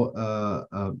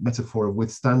metaphor of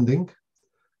withstanding,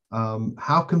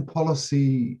 how can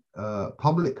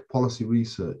public policy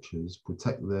researchers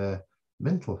protect their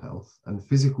mental health and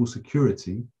physical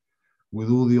security with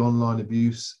all the online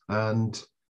abuse and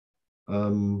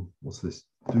what's this,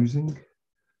 doxing?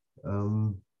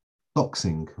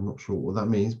 Doxing, I'm not sure what that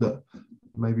means, but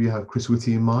maybe you have Chris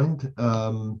Whitty in mind.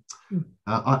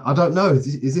 I don't know.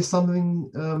 Is this something,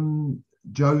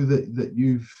 Joe, that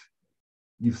you've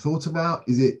thought about?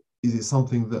 Is it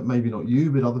something that maybe not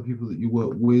you, but other people that you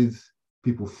work with,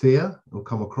 people fear or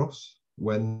come across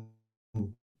when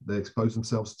they expose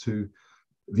themselves to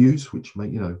views which may,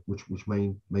 you know, which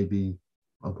may be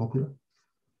unpopular?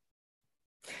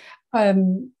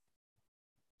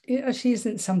 It actually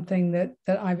isn't something that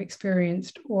I've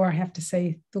experienced, or I have to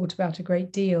say, thought about a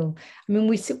great deal. I mean,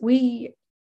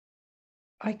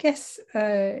 I guess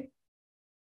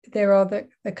there are the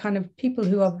kind of people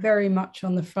who are very much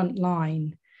on the front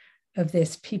line of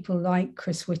this, people like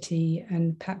Chris Whitty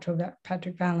and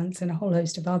Patrick Vallance and a whole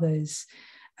host of others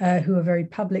who are very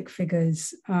public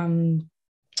figures, who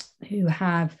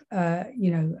have,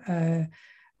 you know,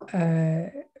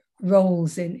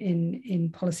 roles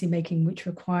in policy making which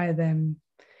require them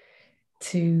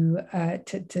to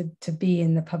be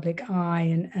in the public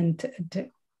eye and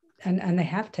they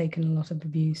have taken a lot of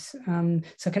abuse.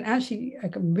 So I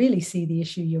can really see the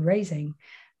issue you're raising,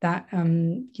 that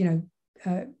you know,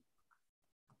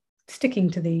 sticking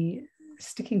to the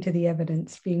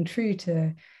evidence, being true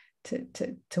to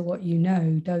what you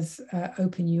know does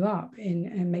open you up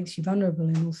and makes you vulnerable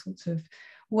in all sorts of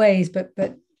ways. But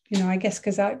you know, I guess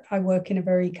because I work in a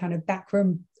very kind of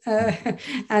backroom and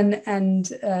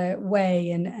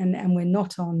way, and we're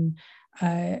not on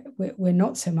we're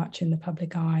not so much in the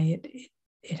public eye.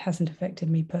 It hasn't affected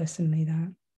me personally,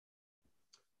 that.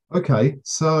 Okay,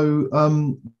 so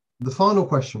the final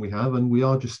question we have, and we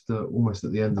are just almost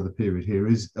at the end of the period here,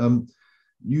 is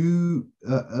you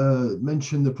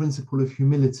mentioned the principle of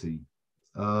humility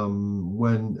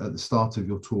when at the start of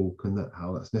your talk, and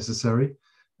how that's necessary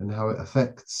and how it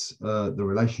affects the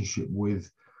relationship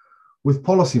with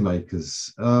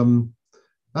policymakers.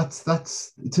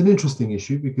 It's an interesting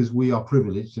issue because we are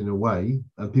privileged in a way,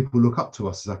 and people look up to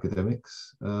us as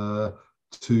academics to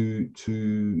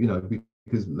you know,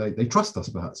 because they trust us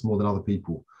perhaps more than other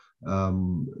people,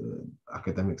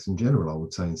 academics in general, I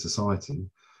would say, in society.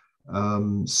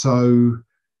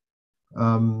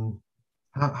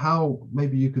 How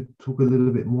maybe you could talk a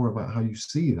little bit more about how you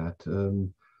see that.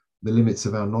 the limits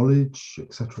of our knowledge,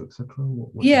 etc., etc.?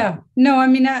 Yeah, no, I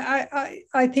mean,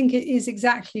 I think it is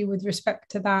exactly with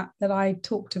respect to that I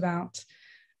talked about,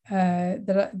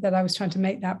 that I was trying to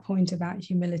make that point about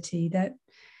humility, that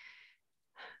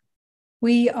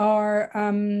we are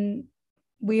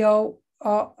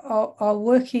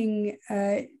working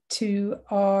to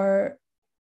our,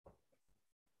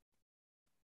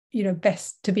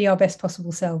 best, to be our best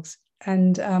possible selves,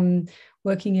 and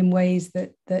working in ways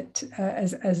that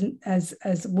as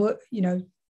work,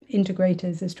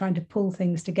 integrators, as trying to pull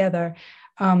things together.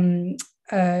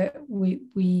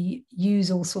 We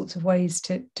use all sorts of ways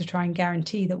to try and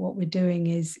guarantee that what we're doing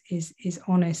is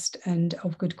honest and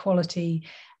of good quality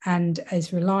and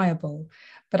is reliable.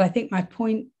 But I think my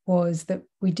point was that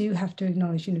we do have to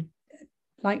acknowledge,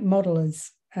 like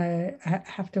modelers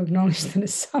have to acknowledge that at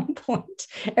some point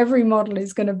every model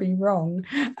is going to be wrong.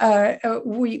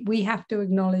 We have to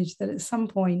acknowledge that at some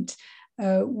point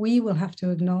we will have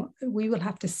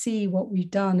to see what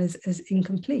we've done as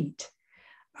incomplete.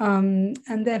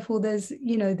 And therefore there's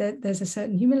a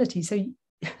certain humility. So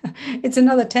it's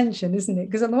another tension, isn't it?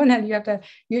 Because on the one hand you have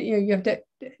to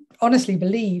honestly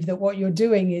believe that what you're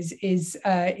doing is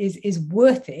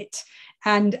worth it,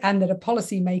 and that a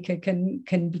policymaker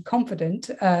can be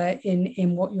confident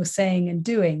in what you're saying and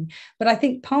doing. But I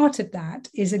think part of that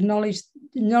is acknowledging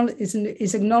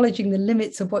the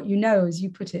limits of what you know, as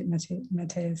you put it,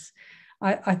 Matthias.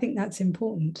 I think that's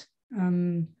important.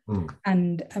 It's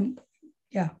an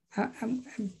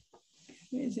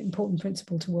important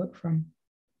principle to work from.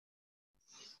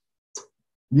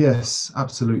 Yes,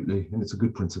 absolutely, and it's a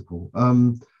good principle. We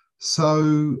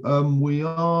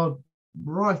are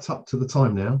right up to the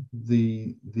time now.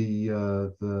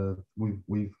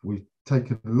 We've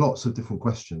taken lots of different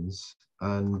questions,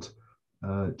 and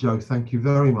Joe, thank you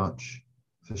very much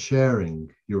for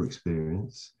sharing your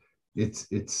experience. It's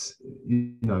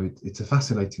a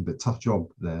fascinating but tough job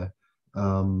there,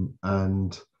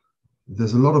 and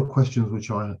there's a lot of questions which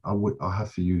I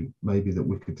have for you, maybe that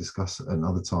we could discuss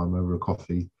another time over a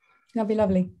coffee. That'd be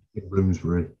lovely. In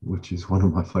Bloomsbury, which is one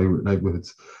of my favourite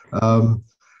neighbourhoods.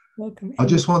 Welcome. I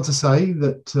just want to say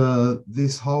that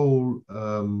this whole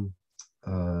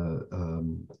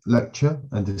lecture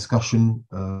and discussion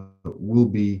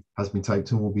has been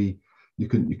taped and will be. You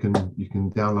can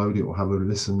download it or have a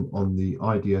listen on the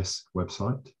IDS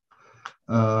website.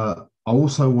 I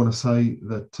also want to say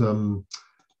that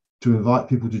to invite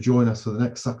people to join us for the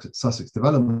next Sussex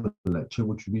Development Lecture,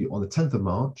 which will be on the 10th of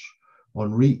March,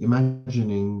 on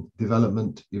reimagining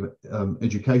development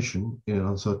education in an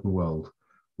uncertain world,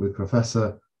 with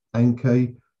Professor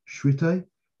Anke Schwitte,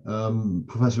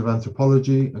 Professor of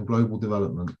Anthropology and Global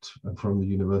Development from the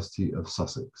University of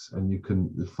Sussex. And you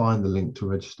can find the link to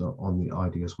register on the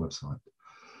IDS website.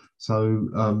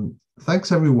 So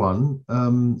thanks everyone.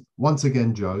 Once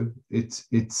again, Joe, it's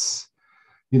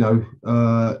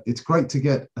great to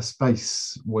get a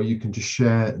space where you can just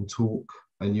share and talk,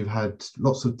 and you've had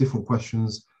lots of different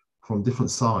questions from different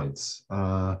sides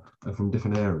and from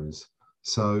different areas.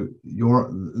 So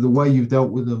the way you've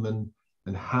dealt with them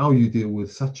and how you deal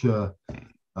with such a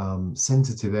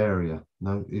sensitive area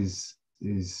is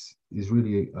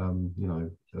really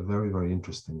very, very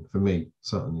interesting for me,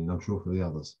 certainly, and I'm sure for the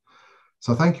others.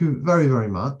 So thank you very, very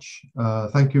much.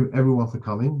 Thank you everyone for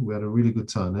coming. We had a really good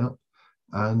turnout.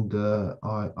 And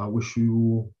I wish you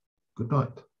all good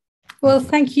night. Well,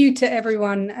 thank you to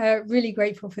everyone. Really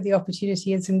grateful for the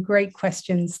opportunity and some great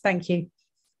questions. Thank you.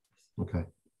 Okay.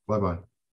 Bye-bye.